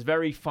Empire is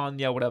very fun.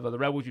 Yeah, whatever. The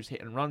Rebels use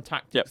hit and run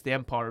tactics. Yep. The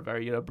Empire are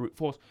very brute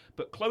force.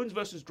 But clones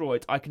versus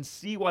droids, I can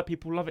see why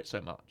people love it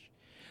so much,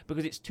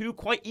 because it's two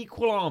quite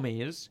equal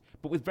armies,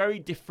 but with very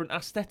different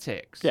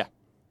aesthetics. Yeah.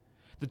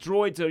 The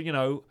droids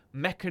are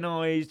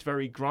mechanized,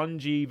 very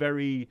grungy,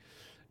 very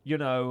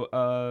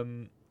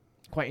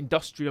quite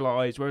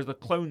industrialized, whereas the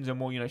clones are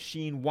more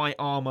sheen white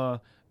armor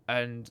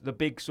and the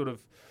big sort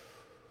of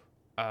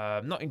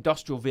not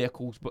industrial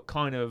vehicles, but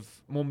kind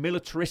of more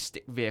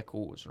militaristic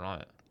vehicles,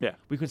 right? Yeah.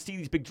 We can see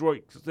these big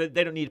droids. They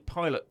don't need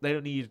pilot.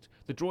 The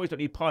droids don't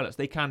need pilots.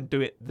 They can do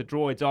it. The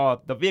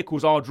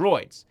vehicles are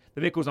droids.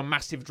 The vehicles are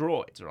massive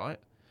droids, right?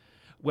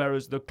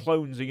 Whereas the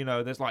clones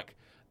are, there's like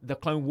the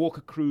Clone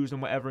Walker crews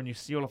and whatever, and you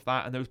see all of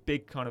that, and those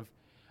big kind of,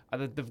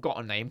 they've got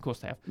a name, of course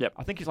they have. Yep.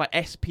 I think it's like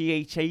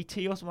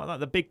SPHAT or something like that.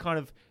 The big kind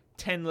of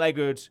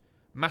 10-legged,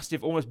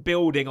 massive, almost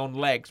building on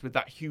legs with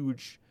that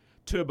huge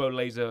super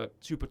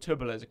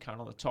turbo laser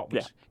cannon on the top,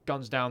 which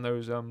guns down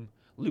those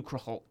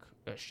Lucrehulk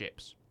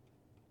ships.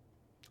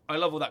 I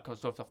love all that kind of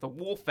stuff. The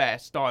warfare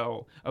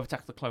style of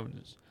Attack of the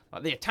Clones,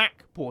 like the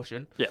attack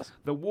portion. Yes.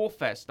 The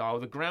warfare style,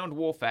 the ground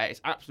warfare is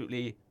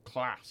absolutely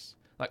class.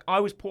 Like I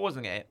was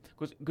pausing it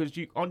because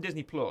you on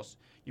Disney Plus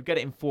you get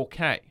it in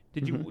 4K.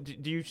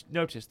 Did you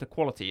notice the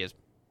quality is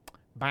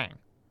bang?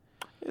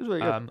 It was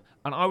really good.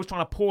 And I was trying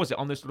to pause it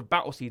on those sort of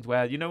battle scenes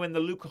where when the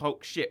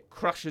Lucrehulk ship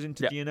crashes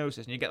into Geonosis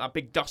and you get that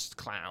big dust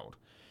cloud,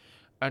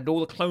 and all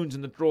the clones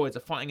and the droids are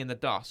fighting in the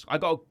dust. I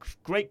got a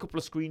great couple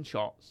of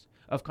screenshots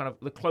of kind of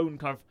the clone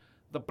kind of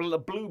the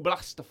blue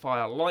blaster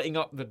fire lighting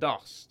up the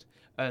dust,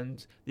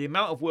 and the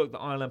amount of work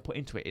that ILM put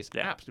into it is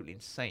absolutely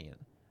insane.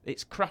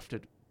 It's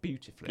crafted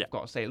beautifully. I've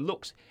got to say, it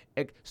looks.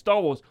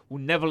 Star Wars will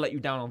never let you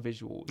down on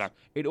visuals. No.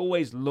 It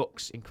always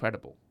looks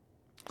incredible.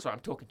 Sorry,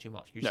 I'm talking too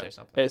much. You say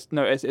something.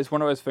 It's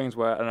one of those things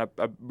where, and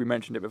we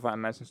mentioned it with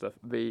Phantom Menace and stuff.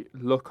 The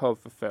look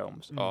of the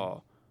films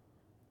are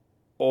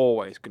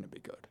always going to be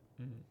good.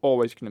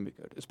 Always going to be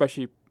good,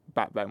 especially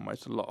back then when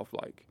it's a lot of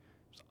like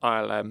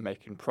ILM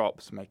making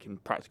props, making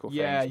practical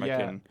things.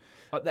 Making,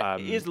 there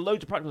is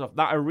loads of practical stuff.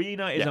 That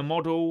arena is a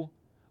model.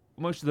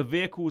 Most of the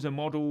vehicles are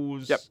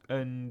models,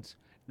 and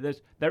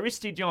there is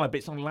CGI, but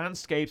it's on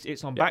landscapes,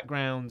 it's on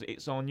backgrounds,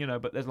 it's on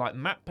but there's like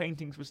matte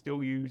paintings were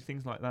still used,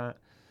 things like that.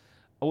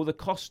 All the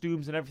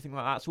costumes and everything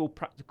like that's all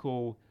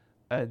practical,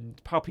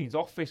 and Palpatine's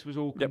office was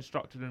all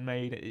constructed and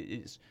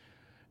made.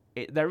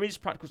 There is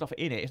practical stuff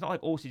in it. It's not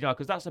like all CGI,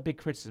 because that's a big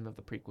criticism of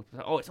the prequels.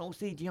 Like, it's all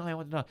CGI. I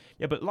don't know.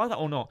 Yeah, but like that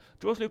or not,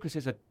 George Lucas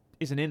is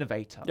an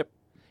innovator. Yep.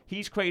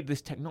 He's created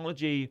this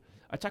technology.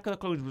 Attack of the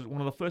Clones was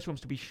one of the first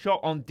films to be shot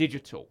on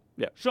digital.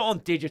 Yep. Shot on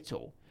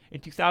digital in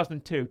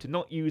 2002 to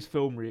not use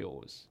film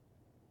reels,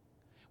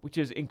 which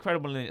is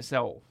incredible in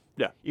itself.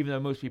 Yeah. Even though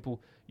most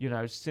people,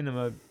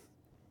 cinema.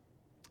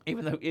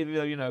 Even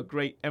though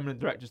great eminent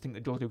directors think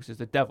that George Lucas is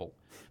the devil,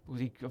 because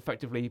he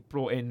effectively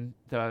brought in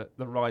the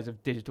rise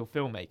of digital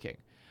filmmaking.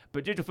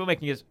 But digital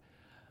filmmaking is,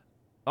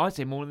 I'd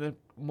say, more than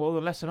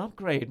less an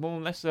upgrade, more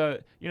than less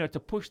to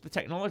push the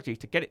technology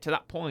to get it to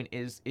that point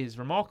is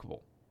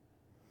remarkable.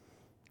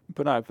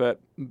 But no,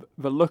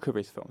 the look of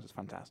his films is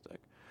fantastic,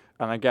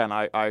 and again,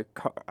 I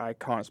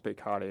can't speak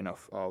highly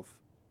enough of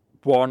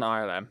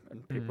ILM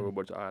and people who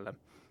watch ILM.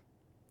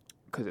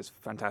 Because it's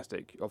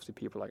fantastic. Obviously,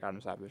 people like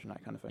Adam Savage and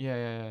that kind of thing.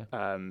 Yeah.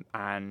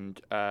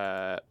 And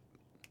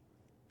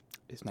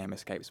his name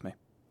escapes me.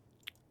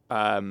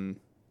 Give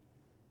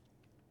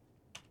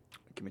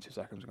me 2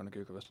 seconds. I'm going to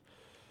Google this.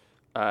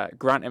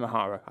 Grant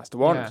Imahara. That's the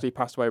one. Because he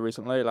passed away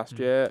recently last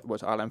year.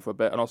 Was ILM for a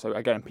bit. And also,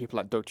 again, people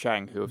like Doug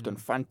Chiang, who have done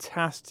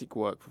fantastic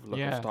work for the look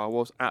of Star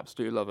Wars.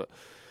 Absolutely love it.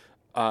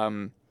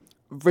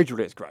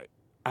 Visually, it's great.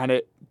 And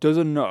it does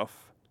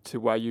enough to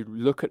where you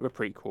look at the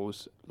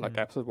prequels, like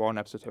Episode 1,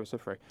 Episode 2,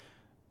 Episode 3,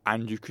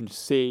 and you can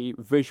see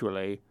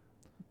visually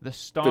the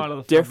style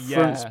of the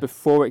difference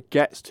before it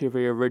gets to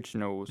the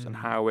originals and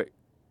how it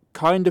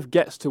kind of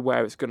gets to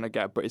where it's going to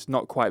get, but it's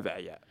not quite there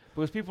yet.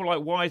 Because people are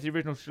like, why is the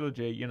original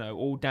trilogy,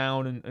 all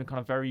down and kind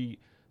of very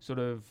sort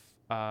of,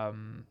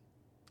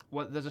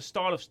 there's a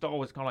style of Star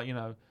Wars kind of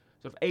like,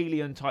 sort of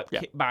alien type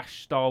kit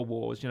bash Star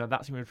Wars,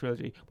 that's the original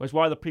trilogy. Whereas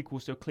why are the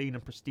prequels so clean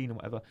and pristine and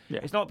whatever?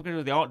 Yeah. It's not because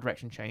of the art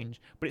direction change,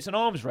 but it's an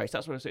arms race.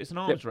 That's what it is. It's an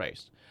arms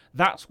race.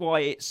 That's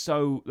why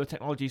the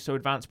technology is so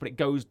advanced, but it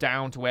goes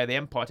down to where the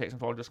Empire takes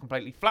control and just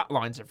completely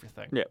flatlines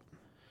everything. Yeah.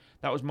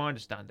 That was my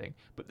understanding.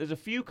 But there's a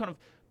few kind of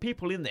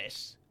people in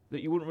this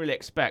that you wouldn't really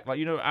expect. Like,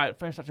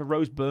 first actor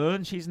Rose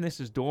Byrne, she's in this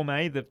as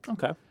Dorme, the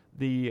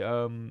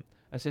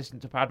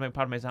assistant to Padme.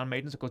 Padme's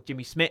handmaidens, of course,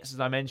 Jimmy Smits, as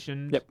I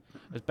mentioned, Yep.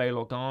 as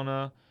Bail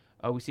Organa.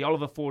 We see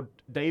Oliver Ford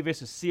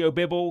Davis as C.O.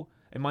 Bibble.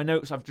 In my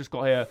notes, I've just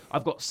got here,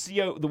 I've got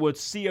the word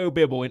C.O.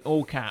 Bibble in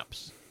all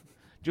caps,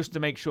 just to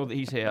make sure that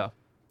he's here.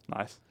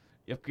 Nice.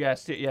 Yeah,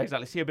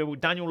 exactly. C.O. Bibble.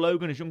 Daniel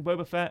Logan as young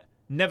Boba Fett.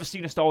 Never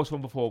seen a Star Wars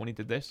film before when he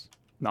did this.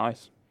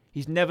 Nice.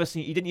 He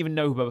didn't even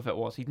know who Boba Fett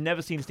was. He'd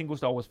never seen a single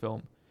Star Wars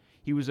film.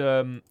 He was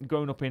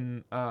grown up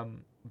in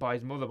by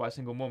his mother, by a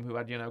single mum who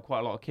had, quite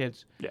a lot of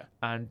kids. Yeah.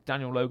 And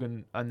Daniel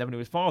Logan never knew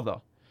his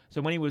father.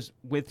 So when he was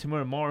with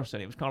Tamura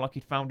Morrison, it was kind of like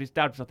he'd found his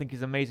dad, which I think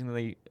is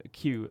amazingly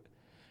cute.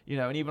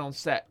 And even on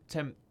set,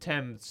 Tem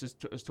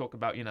has talked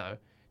about,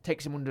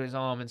 takes him under his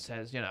arm and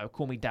says,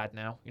 call me dad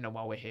now,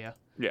 while we're here.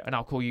 Yeah. And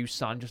I'll call you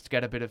son, just to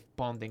get a bit of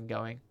bonding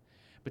going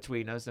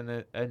between us.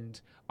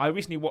 And I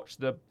recently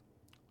watched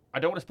I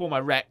don't want to spoil my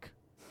rec,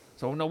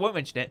 so I won't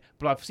mention it,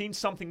 but I've seen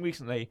something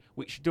recently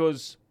which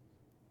does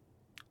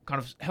kind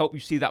of help you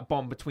see that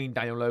bond between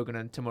Daniel Logan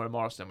and Tamura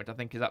Morrison, which I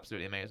think is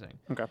absolutely amazing.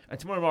 Okay. And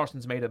Tamura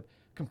Morrison's made a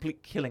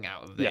complete killing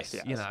out of this,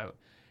 Yes, he has.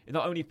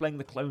 Not only playing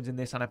the clones in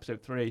this and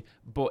Episode 3,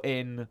 but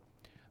in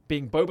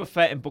being Boba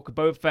Fett in Book of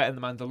Boba Fett and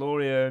The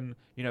Mandalorian,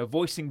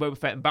 voicing Boba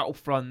Fett in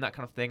Battlefront, that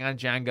kind of thing, and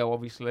Django,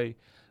 obviously.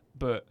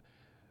 But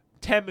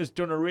Tem has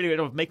done a really good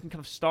job of making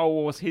kind of Star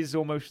Wars his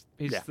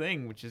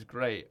thing, which is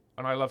great.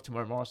 And I love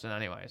Tamura Morrison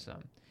anyway, so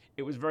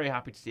it was very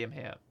happy to see him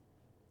here.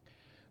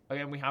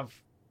 Again, we have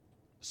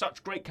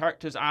such great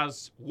characters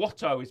as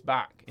Watto is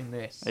back in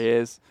this. He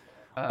is.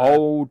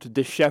 Old,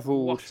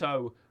 dishevelled.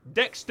 Watto.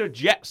 Dexter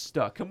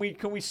Jetster. Can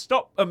we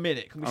stop a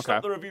minute? Can we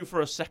stop the review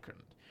for a second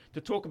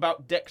to talk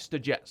about Dexter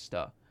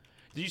Jetster?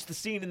 Did you see the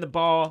scene in the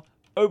bar?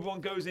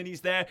 Obi-Wan goes in,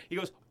 he's there. He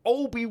goes,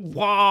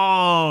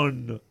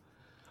 Obi-Wan!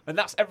 And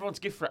that's everyone's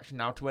gift reaction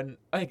now to when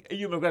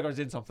Ewan McGregor's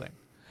in something.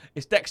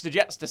 It's Dexter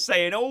Jetster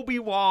saying,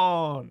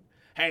 Obi-Wan!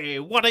 Hey,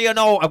 what do you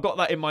know? I've got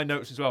that in my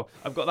notes as well.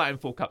 I've got that in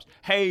full caps.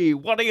 Hey,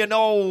 what do you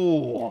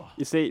know?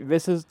 You see,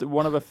 this is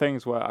one of the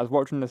things where I was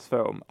watching this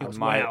film. It was,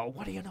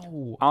 what do you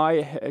know?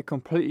 I had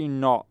completely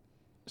not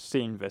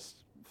seen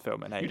this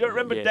film in 8 You don't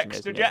remember years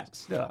Dexter and years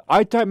and years. Jetster?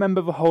 I don't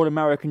remember the whole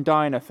American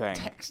Diner thing.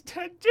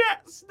 Dexter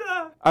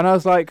Jetster! And I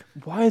was like,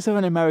 why is there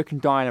an American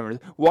Diner?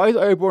 Why is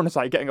Obi-Wan just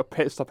like getting a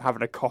pit stop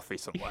having a coffee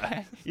somewhere?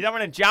 Yeah. He's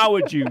having a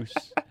Jawa juice.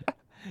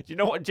 Do you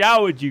know what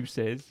Jawa juice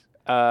is?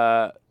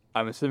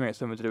 I'm assuming it's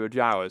something to do with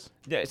Jawas.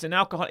 Yeah, it's an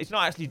alcohol. It's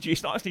not actually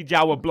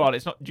Jawa blood.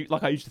 It's not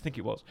like I used to think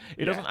it was.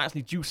 It doesn't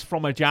actually juice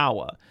from a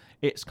Jawa.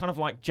 It's kind of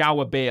like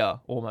Jawa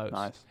beer almost.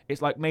 Nice.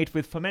 It's like made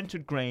with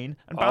fermented grain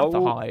and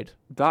bantha hide.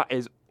 That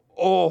is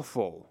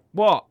awful.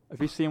 What?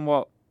 Have you seen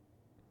what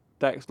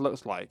Dex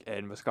looks like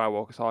in the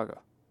Skywalker Saga?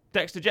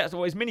 Dexter Jetster,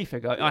 what his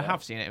minifigure? I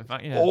have seen it, in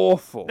fact. Yeah.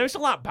 Awful. No, it's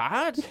not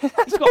that bad.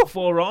 He's got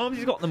 4 arms.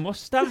 He's got the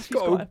mustache.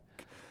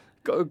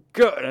 Got a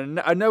gut, and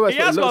I know that's he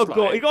what has it got a looks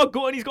gut. like. He got a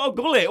gut and he's got a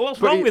gullet.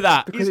 What's wrong with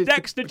that? He's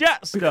Dexter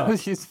Jetster.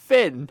 Because he's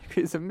thin.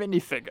 It's a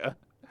minifigure.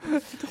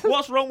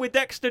 What's wrong with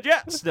Dexter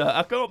Jetster?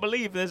 I can't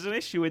believe there's an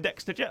issue with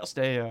Dexter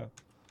Jetster here.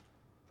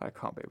 That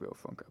can't be a real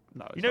Funko.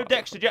 No, you know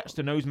Dexter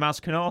Jetster knows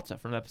Maz Kanata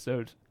from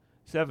episode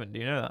 7. Do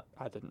you know that?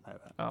 I didn't know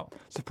that. Oh.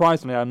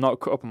 Surprisingly, I'm not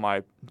caught up on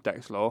my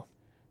Dex lore.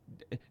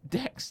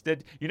 Dexter.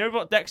 You know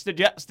what Dexter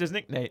Jetster's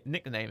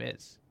nickname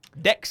is?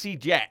 Dexy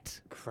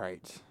Jet.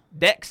 Great.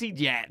 Dexy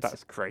Jet.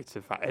 That's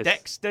creative. That is.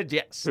 Dexter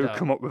Jetster. Who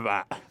come up with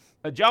that?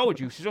 A Jawa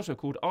juice is also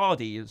called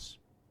Ardies.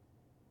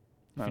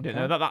 If you Okay. don't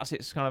know that, that's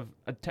its kind of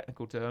a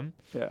technical term.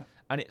 Yeah.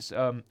 And it's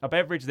a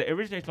beverage that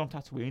originated on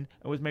Tatooine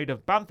and was made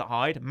of bantha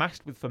hide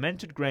mashed with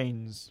fermented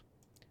grains.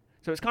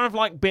 So it's kind of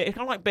like beer. It's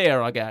kind of like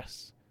beer, I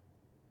guess.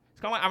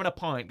 It's kind of like having a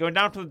pint, going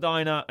down to the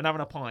diner and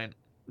having a pint.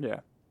 Yeah.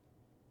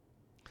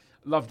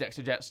 Love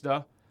Dexter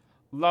Jetster.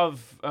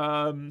 Love,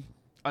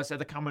 I said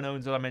the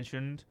Kaminoans that I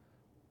mentioned.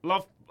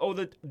 Love all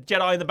the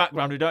Jedi in the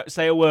background who don't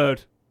say a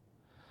word.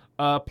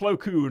 Plo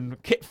Koon,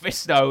 Kit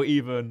Fisto,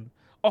 even.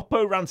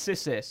 Oppo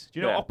Rancisis. Do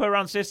you know Oppo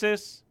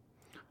Rancisis?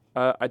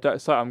 I don't.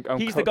 So I'm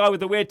He's the guy with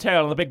the weird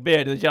tail and the big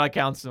beard in the Jedi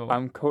Council.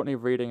 I'm currently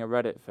reading a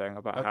Reddit thing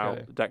about how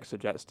Dexter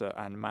Jetster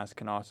and Maz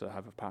Kanata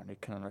have apparently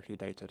canonically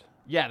dated.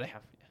 Yeah, they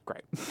have.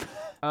 Great.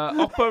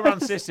 Oppo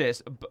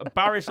Rancisis,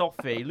 Barriss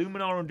Offee,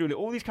 Luminara Unduli,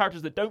 all these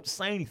characters that don't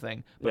say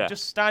anything, but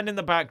just stand in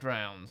the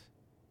background.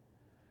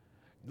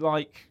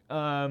 Like,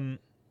 there's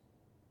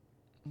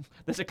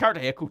a character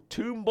here called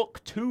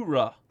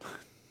Tumbuktura.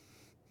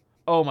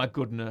 Oh my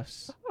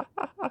goodness.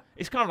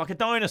 It's kind of like a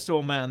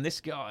dinosaur man,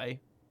 this guy.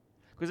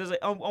 Because there's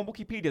on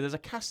Wikipedia, there's a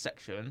cast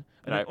section,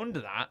 and then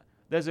under that,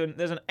 there's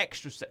an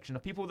extra section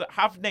of people that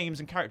have names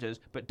and characters,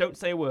 but don't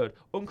say a word.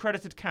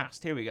 Uncredited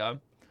cast, here we go.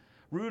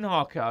 Rune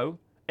Harko,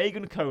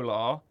 Aegon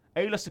Kolar,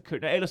 Ayla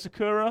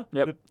Sakura,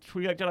 the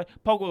Three-Legged Jedi,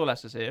 Poggle the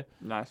Lessers here.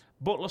 Nice.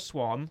 Butler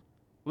Swan,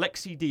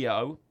 Lexi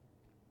Dio,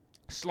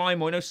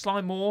 Slimore, you know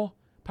Slimore,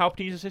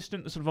 Palpatine's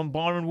assistant, the sort of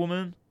Umbaran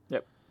woman.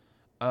 Yep.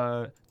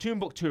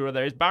 Tumbuktura,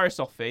 there is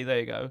Barriss Offee, there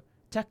you go.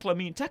 Tekla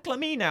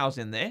Minow's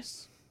in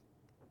this.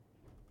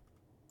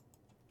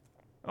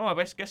 Oh, I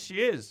guess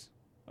she is.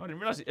 I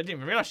didn't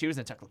even realize she was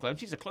in Tekla Clone.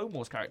 She's a Clone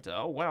Wars character.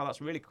 Oh wow,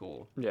 that's really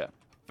cool. Yeah.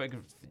 I think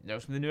know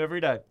something new every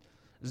day.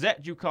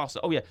 Zet Jukasa.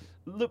 Oh, yeah.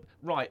 Look,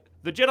 right.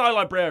 The Jedi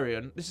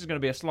Librarian, this is going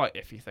to be a slight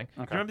iffy thing.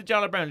 Do you remember the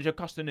Jedi Librarian,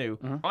 Jocasta Nu?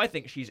 I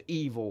think she's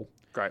evil.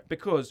 Great.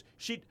 Because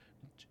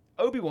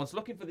Obi-Wan's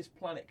looking for this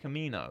planet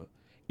Kamino.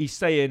 He's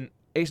saying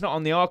it's not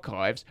on the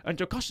archives. And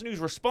Jocasta Nu's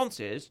response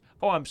is,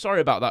 oh, I'm sorry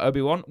about that,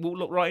 Obi-Wan. We'll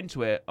look right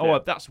into it. Oh,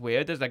 that's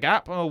weird. There's a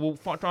gap. Oh, we'll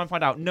try and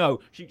find out. No.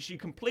 She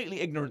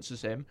completely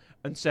ignorances him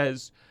and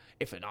says,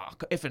 if an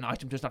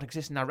item does not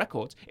exist in our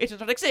records, it does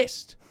not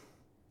exist.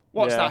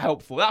 What's that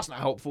helpful? That's not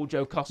helpful,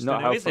 Jocasta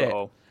Nu, is it? At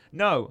all.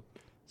 No.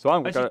 So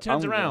I'm going to go to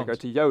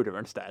Yoda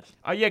instead.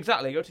 Yeah,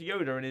 exactly. Go to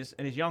Yoda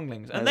and his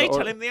younglings. And they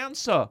tell him the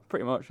answer.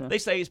 Pretty much, yeah. They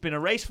say it's been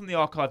erased from the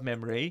archive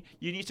memory.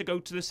 You need to go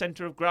to the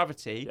centre of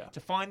gravity to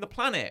find the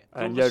planet.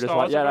 And Yoda's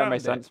like, yeah, that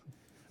makes sense.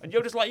 And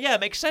Yoda's like, yeah,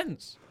 makes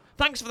sense.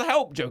 Thanks for the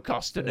help,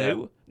 Jocasta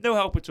Nu. No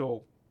help at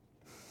all.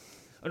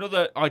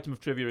 Another item of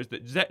trivia is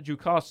that Zet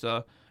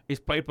Jukasa is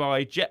played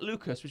by Jet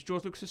Lucas, which is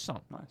George Lucas'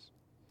 son. Nice.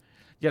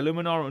 Yeah,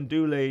 Luminara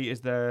Unduli is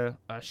there.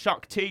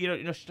 Shakti,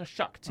 you know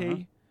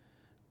Shakti.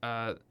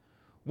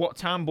 Wat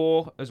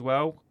Tambor as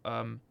well.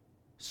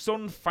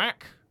 Sun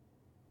Fac.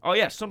 Oh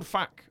yeah, Sun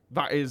Fac.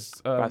 That is.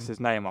 That's his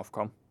name,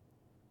 Ofcom.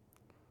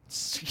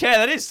 Yeah,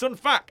 that is Sun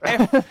Fac.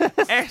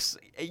 Sunfac.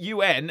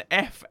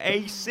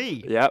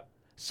 Yep.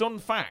 Sun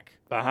Fac.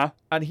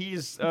 And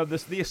he's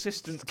the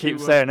assistant. Keep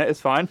saying it.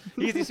 It's fine.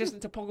 He's the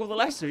assistant to Poggle the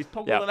Lesser. He's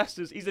Poggle the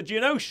Lesser's. He's a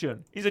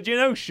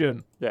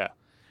Geonosian. Yeah.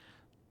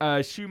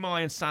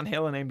 Shumai and San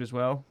Hill are named as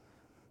well.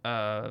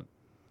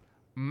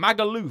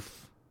 Magaluf.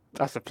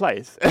 That's a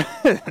place.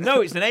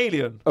 No, it's an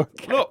alien.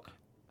 Okay. Look,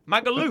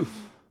 Magaluf.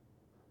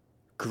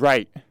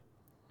 Great.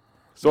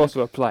 It's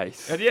also a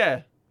place. And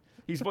yeah,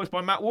 he's voiced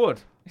by Matt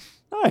Wood.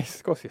 Nice,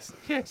 of course he is.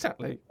 Yeah,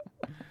 exactly.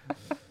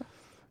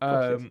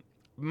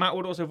 Matt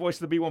Wood also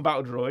voiced the B-1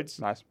 battle droids.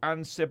 Nice.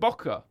 And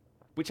Seboka,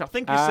 which I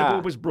think is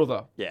Sebulba's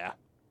brother. Yeah.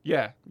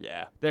 Yeah.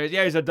 Yeah.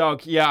 He's a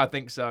dog. Yeah, I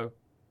think so.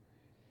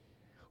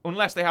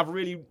 Unless they're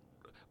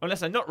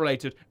not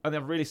related and they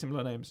have really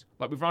similar names.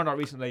 Like we've found out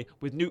recently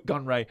with Newt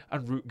Gunray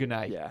and Root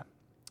Gunay. Yeah.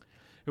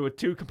 Who are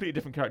two completely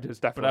different characters,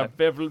 Definitely. but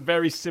have very,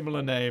 very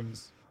similar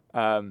names.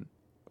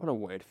 What a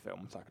weird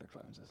film Attack of the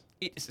Clones is.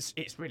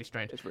 It's really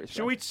strange. It's really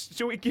strange.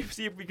 Shall we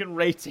see if we can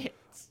rate it?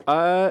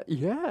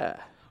 Yeah.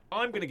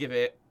 I'm going to give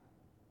it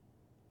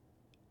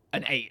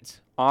an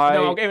 8.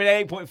 I'll give it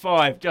an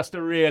 8.5 just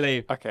to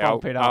really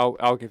bump it up.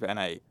 I'll give it an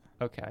 8.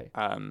 Okay.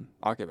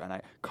 I'll give it an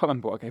 8. Can't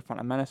remember what I gave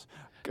Phantom Menace.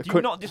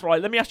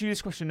 Right, let me ask you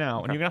this question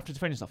now, and you're going to have to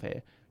defend yourself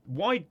here.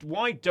 Why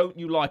don't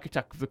you like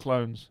Attack of the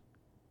Clones?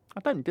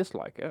 I don't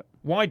dislike it.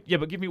 Why? Yeah,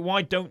 but give me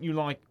why do you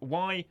like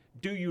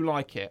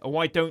it, or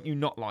why don't you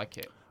not like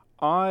it?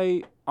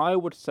 I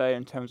would say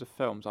in terms of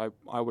films, I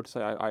would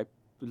say I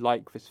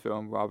like this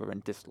film rather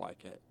than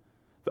dislike it.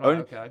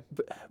 Okay.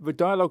 The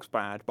dialogue's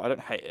bad, but I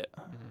don't hate it.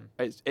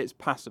 Mm-hmm. It's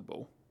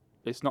passable.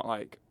 It's not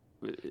like.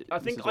 I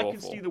think I can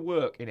see the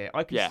work in it.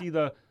 I can see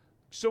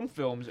some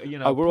films.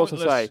 I will also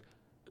say,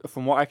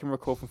 from what I can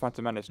recall from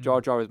Phantom Menace, Jar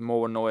Jar is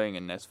more annoying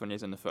in this than he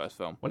is in the first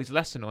film. Well, he's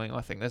less annoying,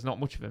 I think. There's not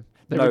much of him.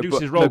 They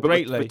reduce his role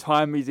greatly. The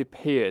time he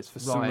appears, for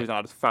some reason,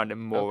 I just found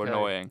him more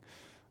annoying.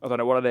 I don't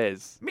know what it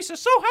is. Mr.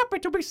 So happy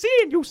to be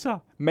seeing you,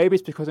 sir. Maybe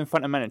it's because in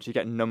Phantom Menace you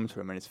get numb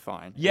to him and it's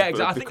fine. Yeah,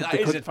 exactly. I think that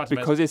is in Phantom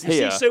Menace. Because he's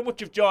here. You see so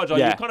much of Jar Jar,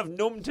 you're kind of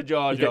numb to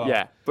Jar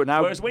Jar. But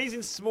now... Whereas when he's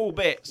in small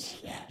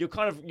bits, you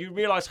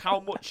realise how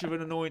much of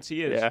an annoyance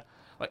he is. Yeah.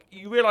 Like,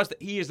 you realise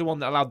that he is the one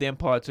that allowed the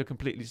Empire to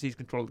completely seize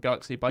control of the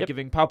galaxy by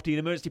giving Palpatine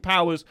emergency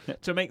powers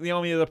to make the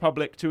Army of the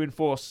Republic to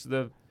enforce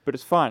the... But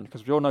it's fine,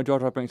 because we all know Jar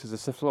Jar Binks is a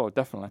Sith Lord,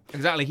 definitely.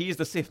 Exactly, he is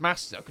the Sith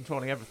Master,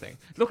 controlling everything.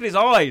 Look at his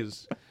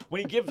eyes!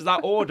 When he gives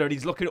that order and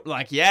he's looking up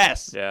like,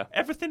 yes! Yeah.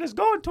 Everything is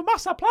going to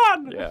Master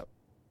Plan! Yeah,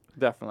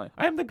 definitely.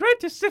 I am the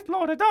greatest Sith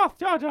Lord of Darth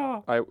Jar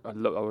Jar! I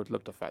would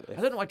love the fact that...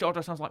 I don't know why Jar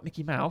Jar sounds like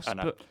Mickey Mouse,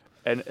 but...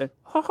 And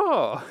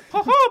ha-ha!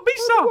 Ha-ha,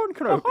 Misa!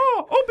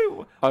 Ha-ha,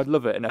 Obi! I'd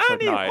love it in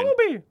episode 9.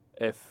 Obi!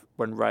 If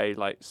when Rey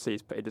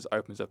sees, it just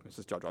opens up and it's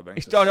just Jar Jar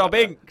Binks. It's Jar Jar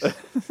Binks. I'm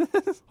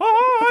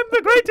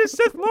the greatest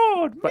Sith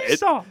Lord,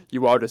 Misa.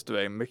 You are just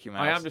doing Mickey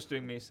Mouse. I am just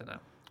doing Misa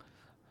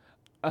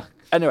now.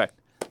 Anyway,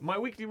 my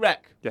weekly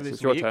rec. Yes, this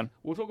it's your week. turn.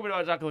 We'll talk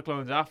about Attack of the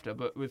Clones after,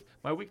 but with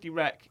my weekly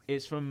rec,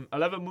 it's from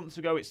 11 months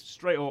ago. It's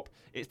straight up.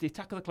 It's the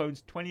Attack of the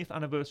Clones 20th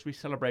anniversary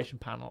celebration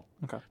panel.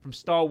 Okay. From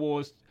Star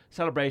Wars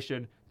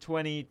Celebration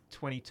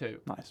 2022.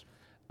 Nice.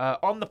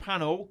 On the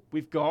panel,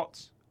 we've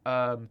got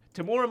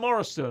Tamora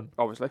Morrison.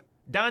 Obviously.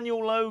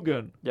 Daniel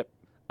Logan. Yep.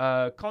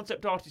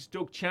 Concept artist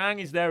Doug Chang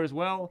is there as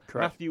well.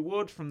 Correct. Matthew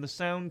Wood from the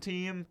sound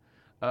team.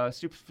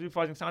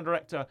 Supervising sound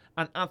director.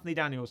 And Anthony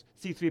Daniels,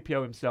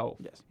 C-3PO himself,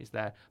 is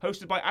there.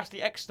 Hosted by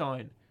Ashley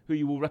Eckstein, who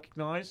you will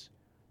recognise.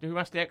 Do you know who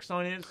Ashley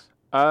Eckstein is?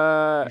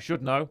 You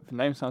should know. The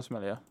name sounds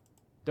familiar.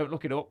 Don't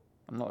look it up.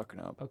 I'm not looking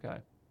it up. Okay.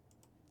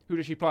 Who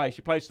does she play?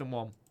 She plays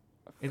someone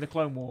in the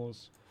Clone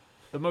Wars.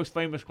 The most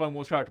famous Clone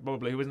Wars character,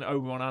 probably, who isn't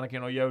Obi-Wan,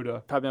 Anakin, or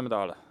Yoda. Padme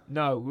Amidala.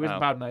 No, who isn't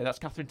Padme. That's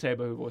Catherine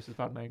Tabor, who voices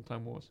Padme in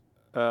Clone Wars.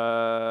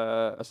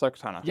 Ahsoka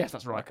Tano. Yes,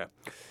 that's right. Okay.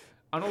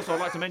 And also, I'd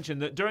like to mention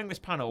that during this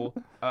panel,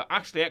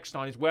 Ashley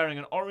Eckstein is wearing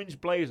an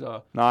orange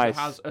blazer Nice.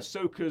 that has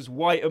Ahsoka's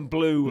white and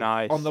blue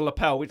Nice. on the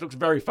lapel, which looks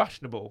very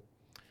fashionable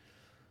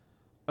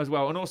as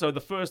well. And also, the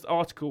first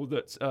article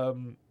that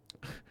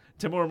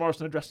Tamora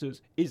Morrison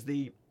addresses is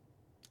the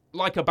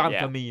Like a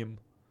Bantha meme,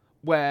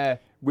 where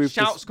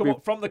shouts come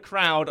up from the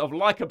crowd of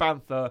Like a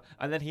Bantha,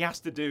 and then he has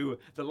to do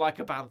the Like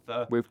a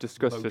Bantha. We've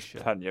discussed motion.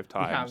 this plenty of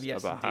times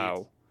yes, about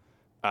indeed.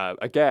 how,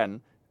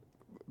 again,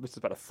 this is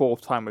about the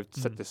fourth time we've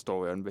said this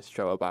story on this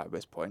show about at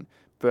this point.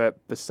 But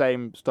the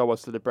same Star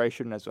Wars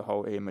Celebration as the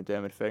whole Ian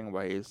McDiarmid thing,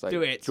 where he's like,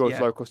 Do it, George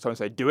yeah. Lucas telling him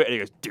to say, do it, and he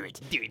goes, do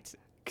it. Do it.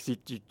 Because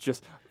you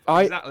just,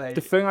 Exactly.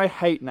 the thing I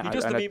hate now, He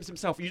does the memes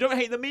himself. You don't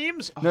hate the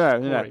memes? Oh,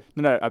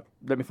 No.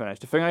 Let me finish.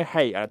 The thing I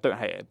hate, and I don't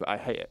hate it, but I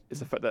hate it, is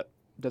the fact that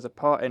there's a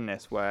part in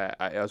this where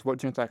I was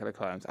watching Attack of the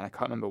Clones, and I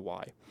can't remember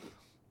why.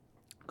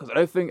 Because I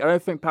don't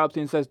think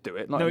Palpatine says do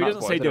it. No, he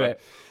doesn't say do it.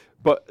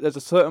 But there's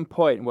a certain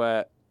point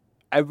where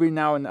every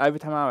time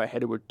I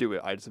heard it would do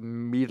it, I just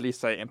immediately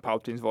say it in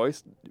Palpatine's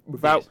voice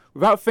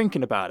without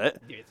thinking about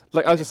it. Do it.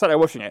 Like I was just sat there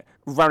watching it,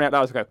 rounding out loud,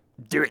 I was like,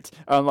 do it.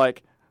 And I'm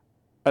like,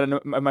 I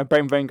don't know, my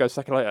brain goes a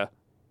second later,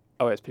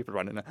 oh, there's people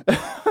running there.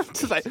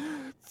 Just like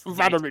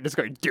randomly just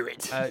going, do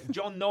it.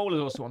 John Knoll is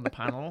also on the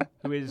panel,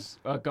 who is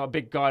got a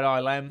big guy at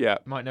ILM. Yeah.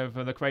 You might know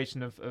from the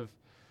creation of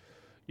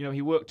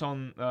he worked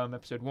on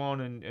episode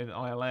 1 in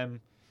ILM.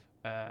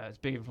 It's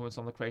a big influence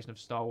on the creation of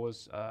Star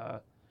Wars,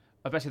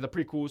 especially the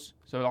prequels.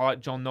 So I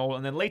like John Knoll.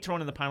 And then later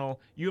on in the panel,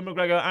 Ewan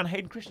McGregor and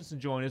Hayden Christensen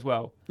join as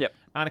well. Yep.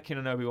 Anakin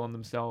and Obi-Wan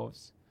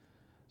themselves.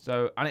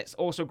 So, and it's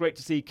also great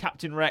to see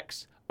Captain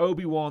Rex,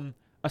 Obi-Wan,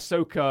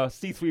 Ahsoka,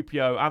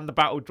 C-3PO, and the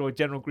battle droid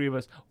General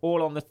Grievous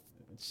all on the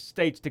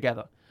stage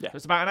together. Yeah. So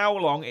it's about an hour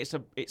long. It's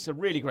a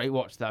really great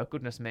watch, though.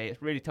 Goodness me, it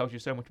really tells you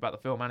so much about the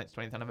film and its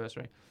 20th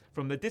anniversary.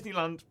 From the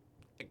Disneyland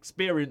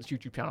Experience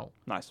YouTube channel.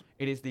 Nice.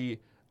 It is the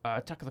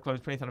Attack of the Clones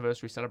 20th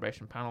anniversary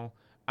celebration panel,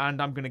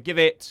 and I'm going to give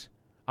it.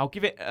 I'll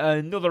give it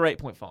another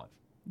 8.5.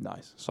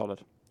 Nice.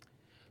 Solid.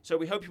 So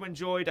we hope you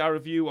enjoyed our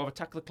review of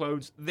Attack of the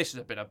Clones. This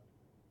has been a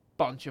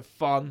bunch of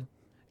fun.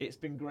 It's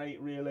been great,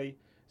 really.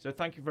 So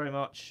thank you very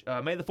much.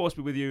 May the Force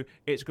be with you.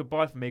 It's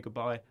goodbye from me,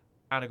 goodbye,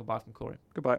 and a goodbye from Corey. Goodbye.